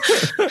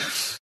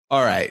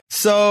 All right.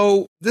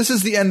 So this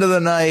is the end of the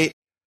night.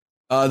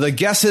 The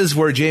guesses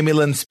were Jamie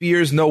Lynn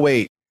Spears. No,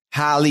 wait.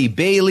 Halle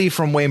Bailey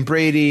from Wayne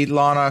Brady,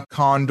 Lana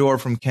Condor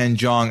from Ken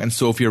Jeong, and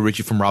Sophia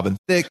Richie from Robin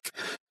Thicke.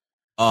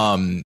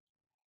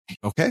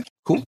 Okay,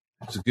 cool.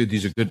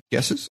 These are good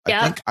guesses. Yeah.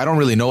 I think I don't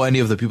really know any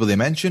of the people they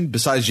mentioned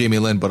besides Jamie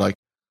Lynn, but like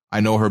I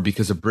know her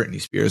because of Britney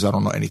Spears. I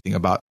don't know anything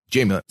about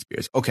Jamie Lynn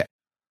Spears. Okay.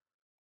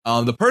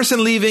 The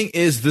person leaving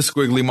is the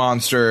Squiggly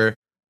Monster.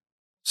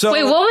 So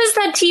wait, what was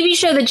that TV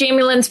show that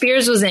Jamie Lynn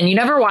Spears was in? You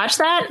never watched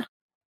that?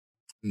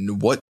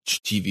 What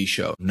TV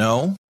show?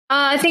 No.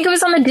 I think it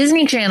was on the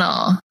Disney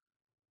Channel.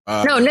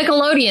 No,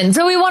 Nickelodeon.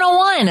 Zoe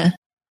 101.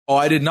 Oh,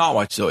 I did not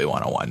watch Zoe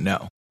 101.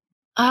 No.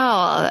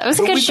 Oh, that was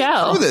a good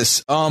show.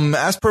 This,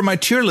 as per my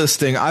tier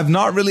listing, I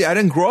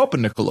didn't grow up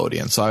in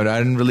Nickelodeon, so I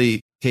didn't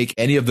really take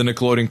any of the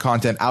Nickelodeon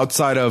content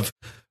outside of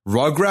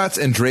Rugrats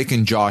and Drake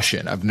and Josh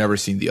in. I've never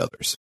seen the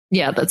others.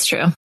 Yeah, that's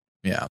true.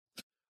 Yeah.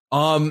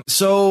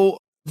 So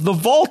the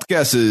vault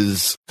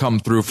guesses come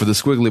through for the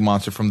Squiggly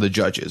Monster from the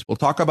judges. We'll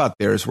talk about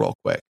theirs real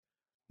quick.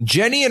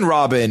 Jenny and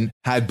Robin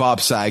had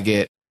Bob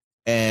Saget,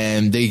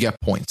 and they get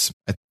points,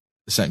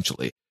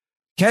 essentially.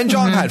 Ken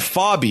Jeong had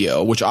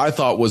Fabio, which I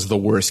thought was the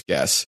worst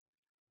guess.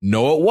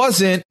 No, it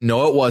wasn't.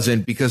 No, it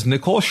wasn't, because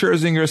Nicole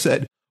Scherzinger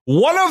said,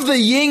 one of the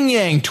Yin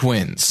Yang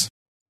twins.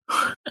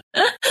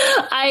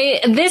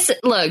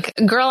 Look,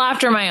 girl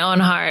after my own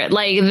heart.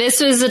 Like,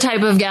 this was the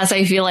type of guess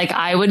I feel like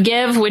I would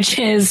give, which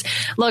is,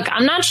 look,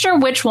 I'm not sure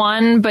which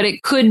one, but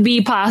it could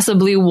be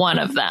possibly one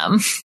of them.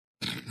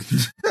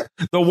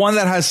 The one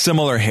that has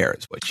similar hair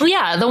is what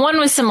yeah, the one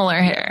with similar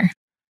hair.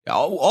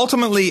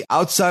 Ultimately,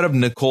 outside of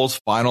Nicole's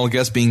final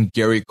guess being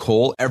Gary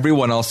Cole,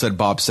 everyone else said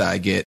Bob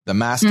Saget. The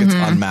mask gets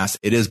unmasked.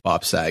 It is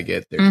Bob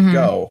Saget. There you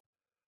go.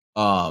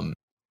 So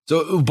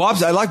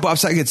I like Bob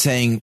Saget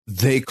saying,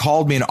 they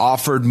called me and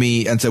offered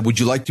me and said, would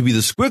you like to be the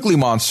Squiggly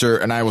Monster?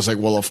 And I was like,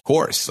 well, of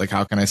course. Like,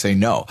 how can I say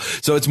no?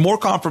 So it's more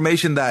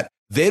confirmation that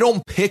they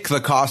don't pick the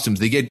costumes;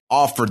 they get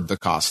offered the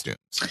costumes,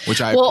 which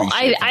I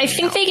appreciate. I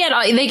think they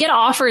get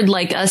offered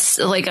like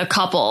a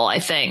couple. I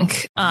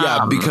think.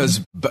 Yeah,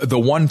 because the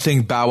one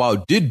thing Bow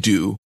Wow did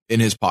do in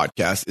his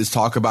podcast is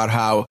talk about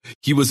how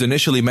he was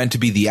initially meant to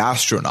be the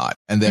astronaut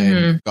and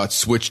then got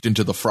switched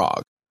into the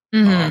frog.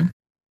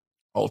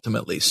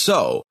 Ultimately,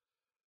 so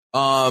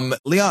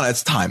Liana,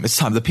 it's time. It's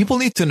time. The people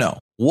need to know,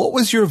 what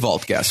was your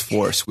vault guess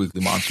for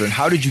Squiggly Monster, and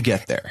how did you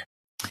get there?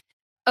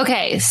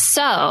 Okay,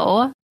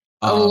 so.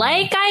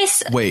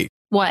 Wait.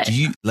 What?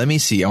 Let me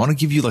see. I want to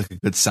give you like a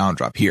good sound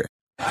drop here.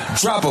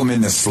 Drop them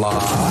in the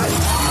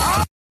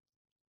slot.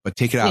 But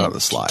take it out of the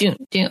slot.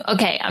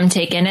 Okay, I'm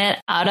taking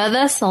it out of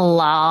the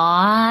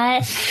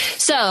slot.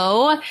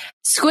 So,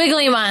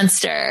 Squiggly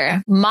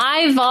Monster,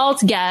 my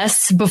vault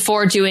guess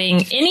before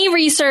doing any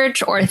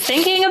research or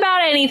thinking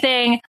about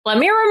anything. Let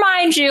me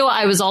remind you,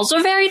 I was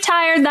also very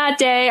tired that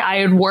day.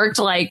 I had worked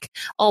like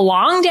a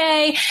long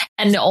day,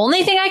 and the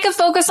only thing I could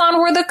focus on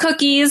were the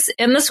cookies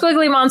in the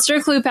Squiggly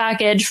Monster clue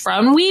package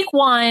from week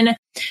 1.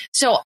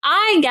 So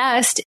I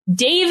guessed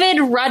David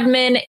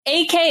Rudman,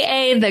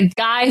 aka the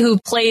guy who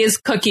plays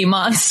Cookie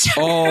Monster.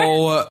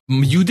 Oh,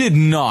 you did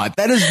not.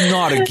 That is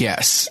not a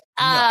guess.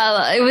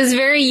 It was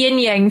very Yin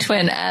Yang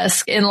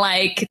Twin-esque in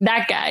like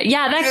that guy.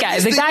 Yeah, that guy.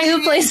 The guy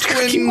who plays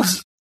Cookie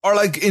Monster. Are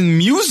like in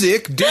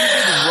music, David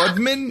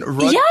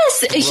Rudman?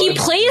 Yes, he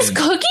plays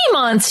Cookie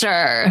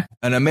Monster.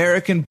 An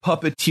American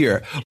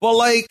puppeteer. But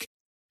like...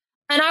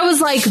 And I was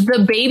like,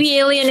 the baby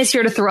alien is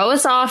here to throw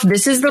us off.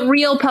 This is the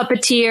real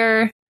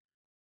puppeteer.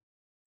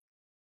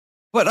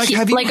 But like,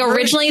 have you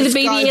originally the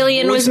baby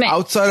alien was made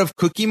outside of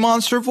Cookie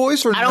Monster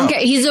voice, or I don't care.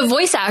 He's a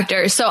voice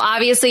actor, so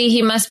obviously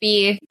he must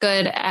be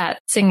good at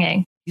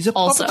singing. He's a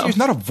puppeteer. He's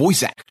not a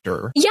voice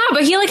actor. Yeah,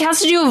 but he like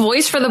has to do a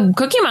voice for the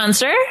Cookie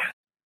Monster.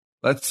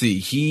 Let's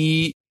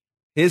see.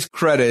 His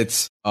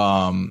credits.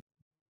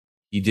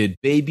 He did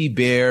Baby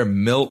Bear,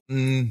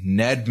 Milton,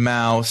 Ned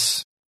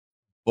Mouse,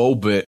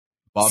 Bobbit.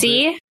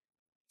 See,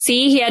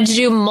 he had to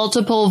do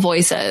multiple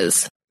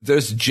voices.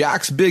 There's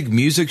Jack's Big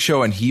Music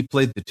Show, and he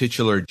played the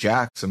titular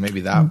Jack, so maybe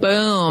that.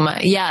 Boom.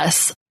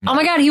 Yes. Oh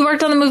my God, he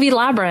worked on the movie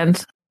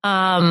Labyrinth.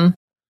 And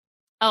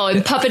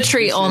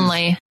puppetry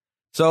only.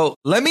 So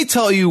let me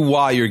tell you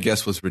why your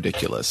guess was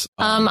ridiculous.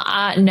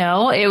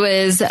 No, it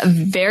was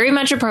very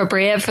much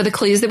appropriate for the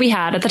clues that we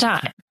had at the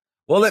time.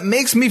 Well, it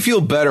makes me feel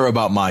better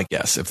about my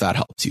guess, if that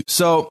helps you.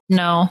 So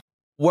no,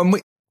 why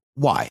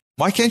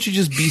can't you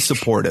just be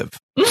supportive?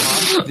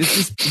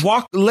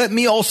 Let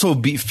me also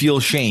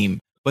feel shame.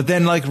 But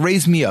then, like,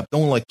 raise me up.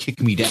 Don't, like, kick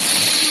me down.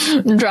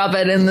 Drop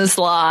it in the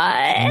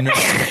slot. No,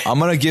 I'm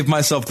going to give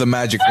myself the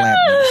magic lamp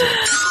music.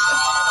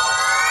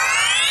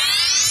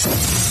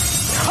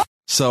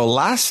 So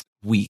last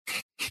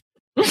week,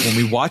 when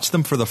we watched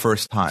them for the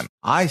first time,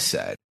 I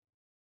said,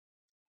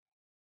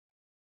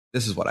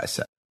 this is what I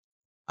said.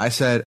 I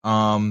said,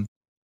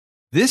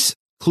 this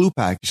clue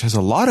package has a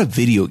lot of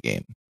video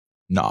game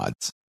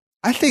nods.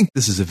 I think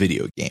this is a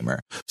video gamer.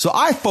 So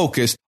I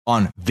focused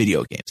on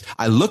video games.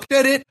 I looked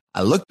at it.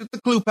 I looked at the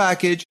clue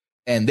package,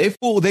 and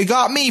they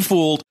got me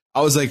fooled.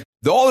 I was like,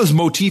 all this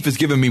motif is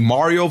giving me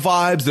Mario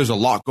vibes. There's a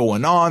lot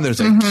going on.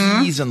 There's like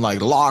keys and like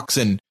locks.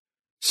 And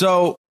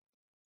so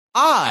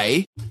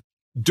I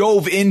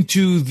dove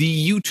into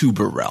the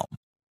YouTuber realm,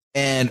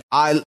 and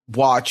I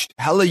watched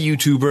hella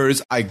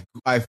YouTubers. I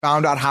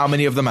found out how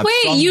many of them have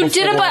sung you before.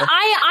 did it, but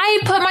I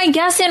put my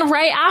guess in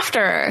right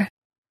after.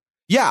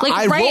 Yeah, like,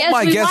 I wrote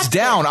my guess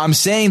down. I'm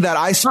saying that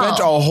I spent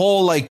a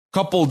whole like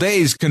couple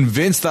days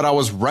convinced that I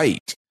was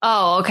right.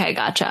 Oh, okay,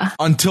 gotcha.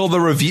 Until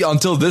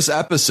this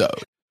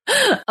episode.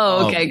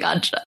 Oh, okay,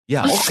 gotcha.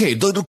 Yeah, okay.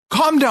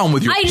 Calm down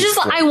with your.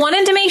 I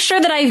wanted to make sure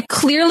that I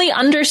clearly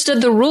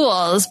understood the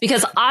rules,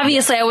 because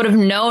obviously I would have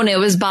known it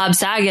was Bob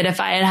Saget if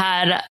I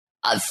had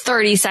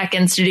 30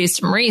 seconds to do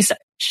some research.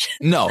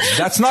 No,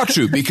 that's not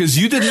true, because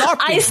you did not.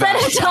 I said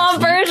a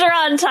Tom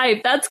Bergeron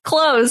type. That's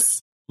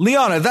close.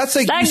 Liana, that's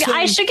like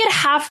I should get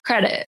half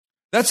credit.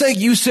 That's like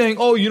you saying,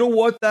 "Oh, you know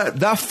what?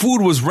 That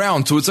food was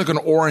round, so it's like an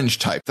orange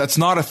type." That's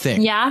not a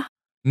thing. Yeah,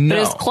 no,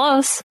 but it's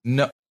close.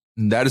 No,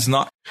 that is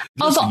not.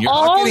 Listen, of you're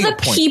all not getting the a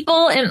point.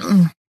 people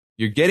in,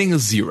 you're getting a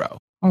 0.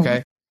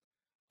 Okay.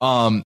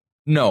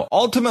 No.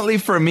 Ultimately,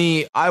 for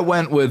me, I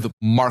went with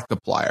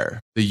Markiplier,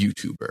 the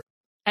YouTuber.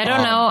 I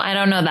don't know. I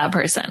don't know that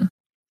person.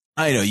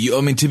 I know you.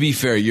 I mean, to be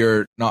fair,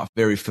 you're not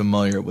very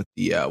familiar with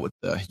the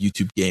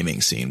YouTube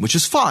gaming scene, which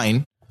is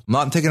fine. I'm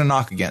not taking a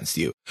knock against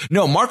you.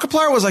 No,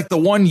 Markiplier was like the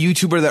one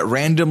YouTuber that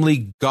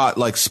randomly got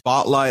like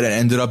spotlight and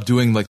ended up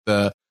doing like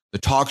the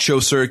talk show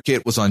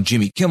circuit, was on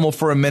Jimmy Kimmel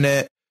for a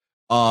minute.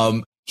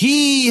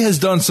 He has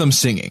done some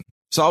singing.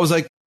 So I was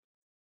like,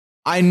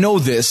 I know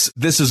this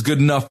is good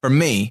enough for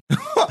me.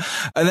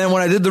 And then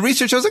when I did the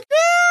research, I was like,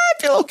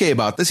 I feel okay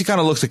about this. He kind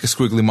of looks like a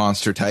squiggly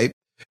monster type.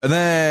 And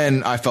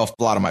then I fell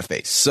flat on my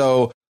face.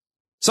 So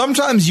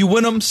sometimes you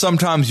win them,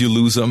 sometimes you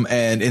lose them.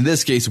 And in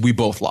this case, we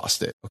both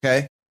lost it.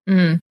 Okay.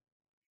 Mm.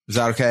 Is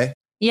that okay?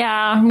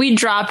 Yeah, we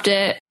dropped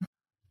it,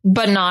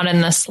 but not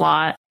in the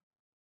slot.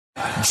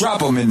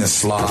 Drop them in the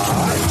slot.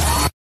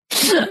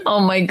 Oh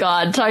my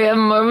God.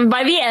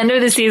 By the end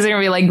of the season,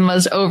 we like the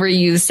most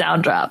overused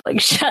sound drop. Like,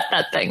 shut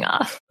that thing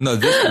off. No,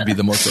 this would be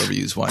the most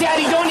overused one.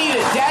 Daddy, don't eat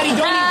it. Daddy,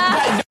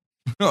 don't eat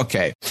it.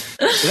 Okay.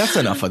 That's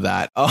enough of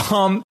that.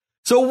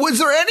 So was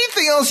there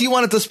anything else you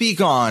wanted to speak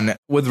on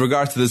with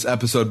regards to this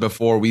episode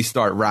before we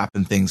start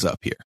wrapping things up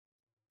here?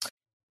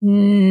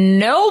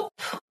 Nope.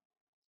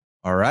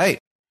 All right.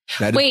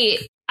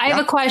 Wait, I have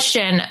a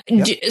question.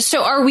 Yep.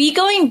 So are we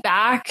going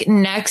back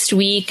next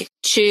week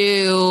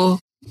to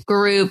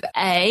Group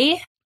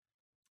A?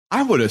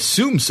 I would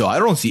assume so. I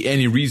don't see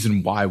any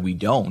reason why we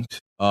don't.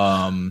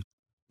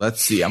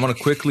 Let's see. I'm going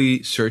to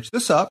quickly search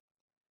this up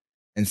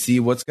and see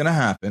what's going to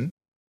happen.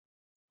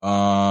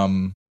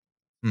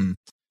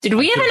 Did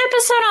we have an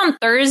episode on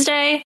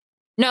Thursday?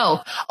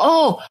 No.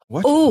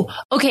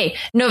 Okay.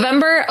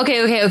 November.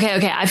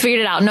 Okay. I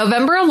figured it out.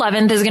 November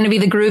 11th is going to be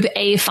the Group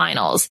A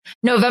finals.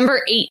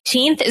 November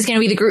 18th is going to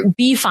be the Group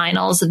B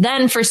finals.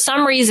 Then for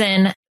some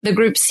reason, the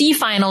Group C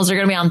finals are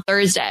going to be on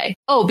Thursday.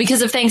 Oh,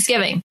 because of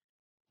Thanksgiving.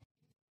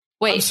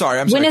 Wait, I'm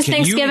sorry. When is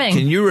Thanksgiving?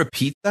 Can you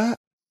repeat that?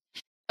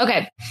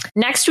 Okay.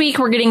 Next week,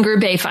 we're getting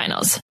Group A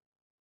finals.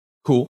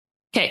 Cool.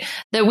 Okay.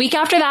 The week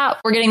after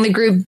that, we're getting the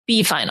Group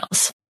B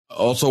finals.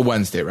 Also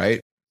Wednesday,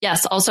 right?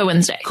 Yes, also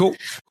Wednesday. Cool.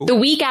 The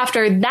week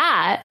after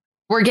that,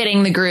 we're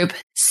getting the Group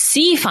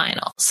C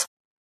finals.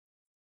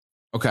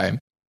 Okay.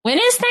 When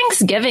is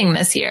Thanksgiving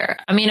this year?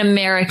 I mean,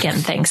 American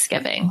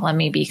Thanksgiving. Let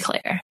me be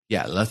clear.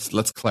 Yeah,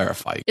 let's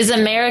clarify. Is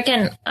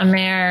American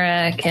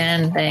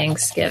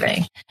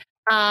Thanksgiving.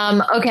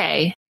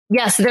 Okay.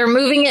 Yes, they're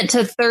moving it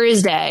to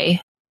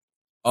Thursday.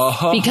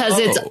 Because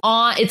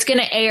it's going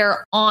to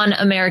air on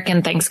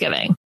American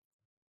Thanksgiving.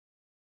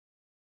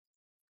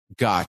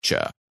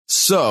 Gotcha.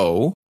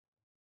 So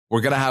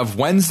we're going to have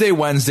Wednesday,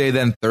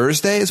 then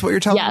Thursday is what you're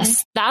telling me?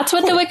 Yes, that's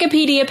what the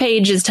Wikipedia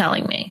page is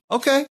telling me.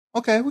 Okay,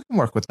 we can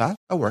work with that.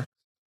 That works.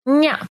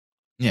 Yeah.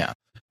 All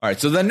right,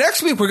 so then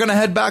next week we're going to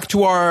head back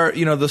to our,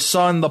 the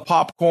sun, the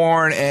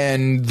popcorn,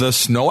 and the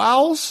snow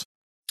owls?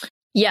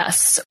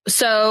 Yes.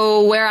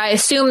 So where I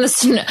assume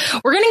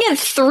we're going to get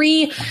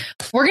three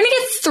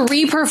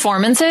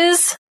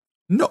performances.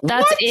 No,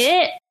 that's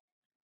it?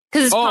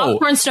 Because it's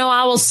popcorn, snow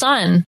owl,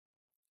 sun.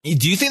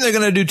 Do you think they're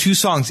going to do 2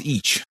 songs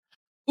each?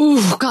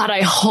 Ooh, God,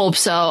 I hope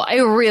so. I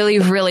really,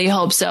 really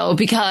hope so,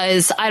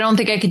 because I don't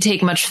think I could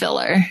take much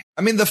filler.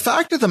 I mean, the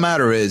fact of the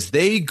matter is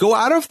they go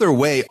out of their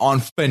way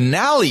on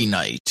finale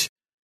night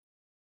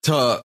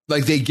to,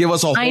 they give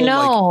us a whole, I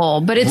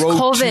know, but it's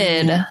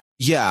COVID.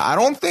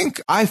 Yeah,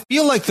 I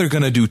feel like they're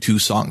going to do 2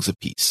 songs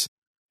apiece.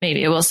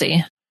 Maybe, we'll see.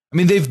 I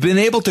mean, they've been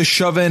able to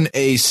shove in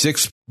a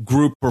 6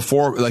 group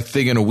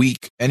thing in a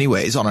week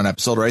anyways on an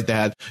episode, right? They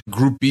had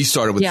Group B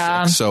started with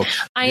 6. So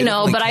I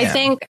know, but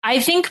I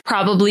think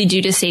probably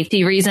due to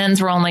safety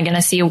reasons, we're only going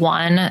to see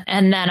one,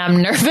 and then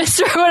I'm nervous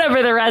for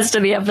whatever the rest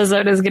of the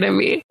episode is going to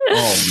be.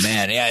 Oh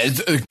man. Yeah.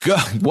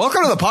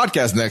 Welcome to the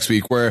podcast next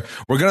week where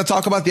we're going to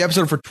talk about the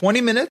episode for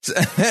 20 minutes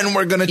and then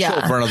we're going to chill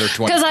for another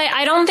 20. Because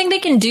I don't think they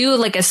can do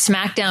like a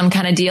SmackDown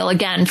kind of deal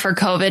again for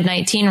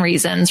COVID-19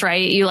 reasons,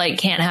 right? You like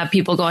can't have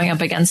people going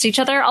up against each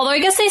other. Although I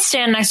guess they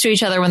stand next to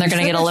each other when they're going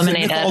to get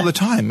eliminated all the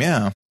time.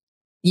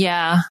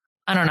 Yeah.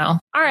 I don't know.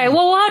 All right.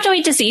 Well, we'll have to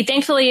wait to see.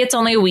 Thankfully, it's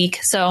only a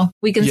week, so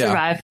we can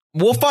survive.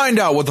 We'll find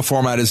out what the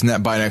format is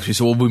by next week.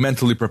 So we'll be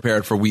mentally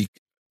prepared for Group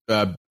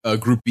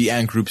B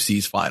and Group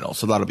C's final.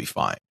 So that'll be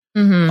fine.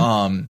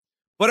 Mm-hmm.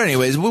 But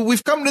anyways,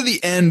 we've come to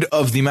the end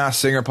of the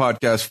Masked Singer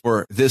podcast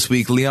for this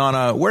week.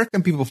 Liana, where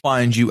can people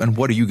find you and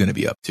what are you going to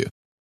be up to?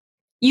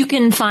 You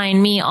can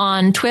find me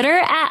on Twitter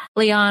at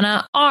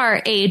Liana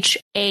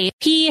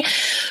RHAP.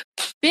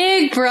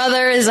 Big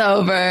Brother is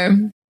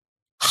over.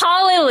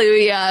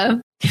 Hallelujah.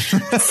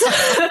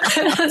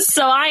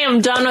 So I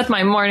am done with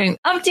my morning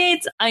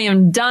updates. I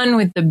am done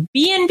with the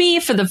B&B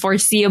for the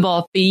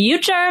foreseeable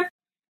future.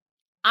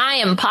 I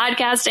am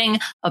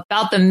podcasting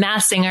about the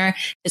Masked Singer.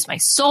 It's my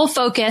sole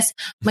focus,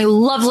 my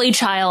lovely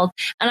child,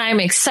 and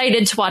I'm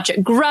excited to watch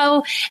it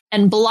grow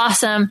and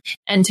blossom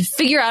and to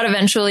figure out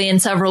eventually in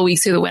several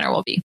weeks who the winner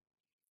will be.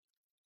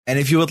 And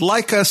if you would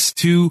like us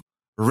to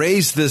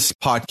raise this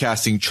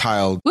podcasting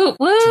child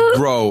to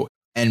grow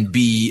and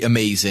be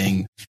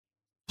amazing,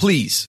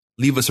 please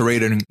leave us a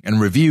rating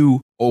and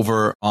review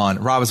over on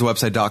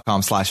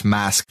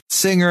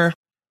robbinswebsite.com/maskedsinger,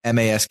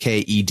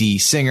 MASKED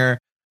singer.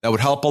 That would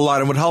help a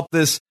lot and would help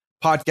this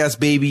podcast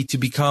baby to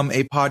become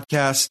a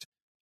podcast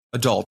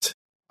adult.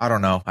 I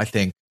don't know. I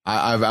think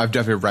I've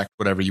definitely wrecked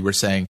whatever you were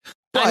saying.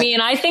 But I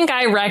mean, I think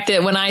I wrecked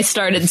it when I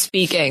started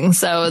speaking,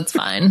 so it's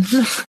fine.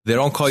 They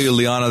don't call you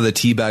Liana the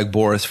Teabag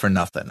Boris for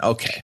nothing.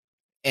 Okay.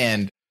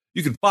 And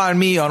you can find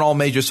me on all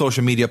major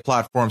social media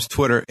platforms,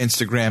 Twitter,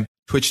 Instagram,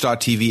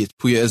 Twitch.tv. It's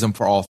Puyaism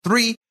for all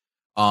three.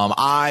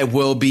 I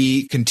will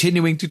be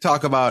continuing to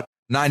talk about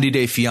 90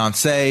 Day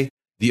Fiancé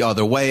the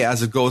other way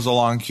as it goes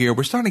along here.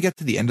 We're starting to get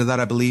to the end of that,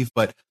 I believe,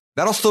 but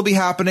that'll still be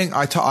happening.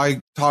 I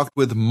talked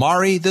with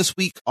Mari this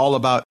week all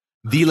about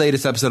the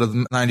latest episode of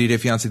 90 Day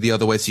Fiancé the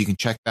other way, so you can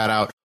check that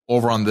out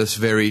over on this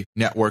very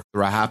network, the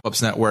Rahap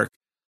Ups Network.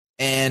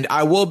 And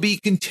I will be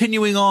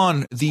continuing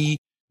on the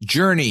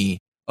journey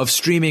of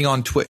streaming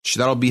on Twitch.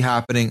 That'll be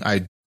happening.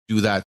 I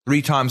do that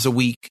 3 times a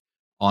week.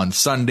 On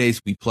Sundays,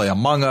 we play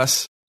Among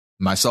Us.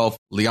 Myself,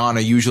 Liana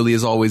usually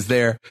is always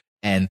there,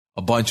 and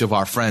a bunch of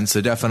our friends.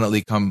 So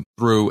definitely come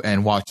through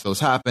and watch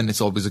those happen.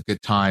 It's always a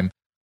good time.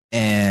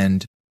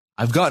 And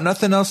I've got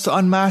nothing else to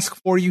unmask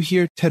for you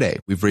here today.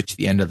 We've reached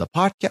the end of the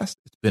podcast.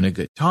 It's been a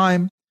good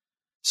time.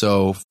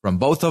 So from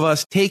both of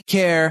us, take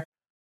care.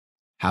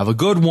 Have a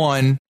good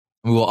one.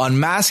 We will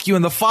unmask you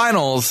in the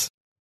finals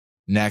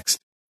next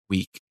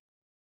week.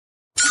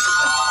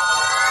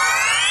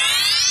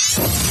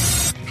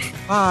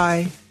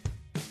 Bye.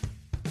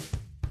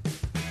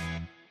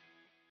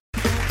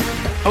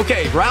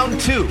 Okay, round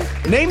 2.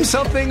 Name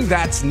something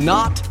that's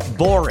not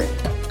boring.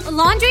 A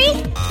laundry?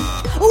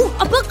 Ooh,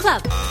 a book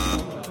club.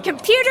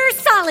 Computer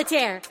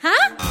solitaire,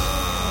 huh?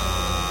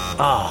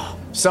 Ah,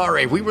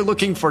 sorry, we were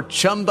looking for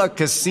Chumba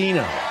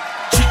Casino.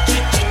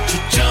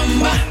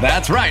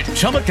 That's right,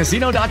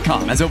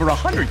 ChumbaCasino.com has over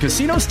 100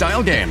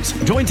 casino-style games.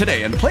 Join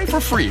today and play for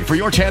free for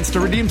your chance to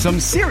redeem some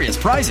serious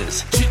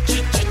prizes.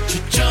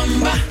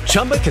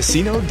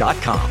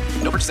 ChumbaCasino.com.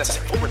 No purchase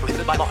necessary. Void where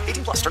prohibited by law.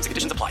 18+ terms and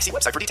conditions apply. See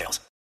website for details.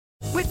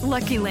 With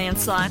Lucky Land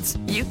Slots,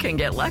 you can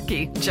get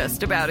lucky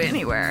just about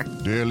anywhere.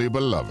 Dearly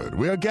beloved,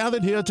 we are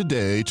gathered here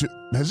today to...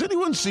 Has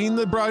anyone seen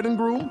the bride and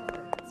groom?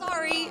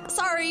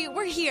 Sorry,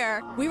 we're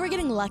here. We were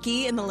getting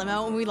lucky in the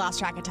limo and we lost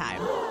track of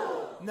time.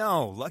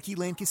 No, Lucky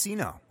Land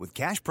Casino, with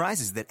cash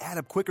prizes that add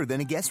up quicker than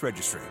a guest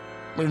registry.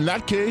 In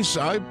that case,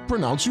 I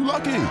pronounce you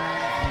lucky.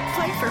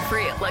 Play for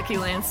free at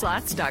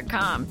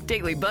LuckyLandSlots.com.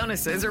 Daily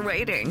bonuses are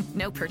waiting.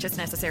 No purchase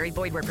necessary.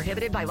 Void where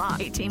prohibited by law.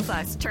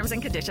 18+. Terms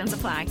and conditions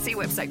apply. See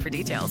website for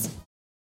details.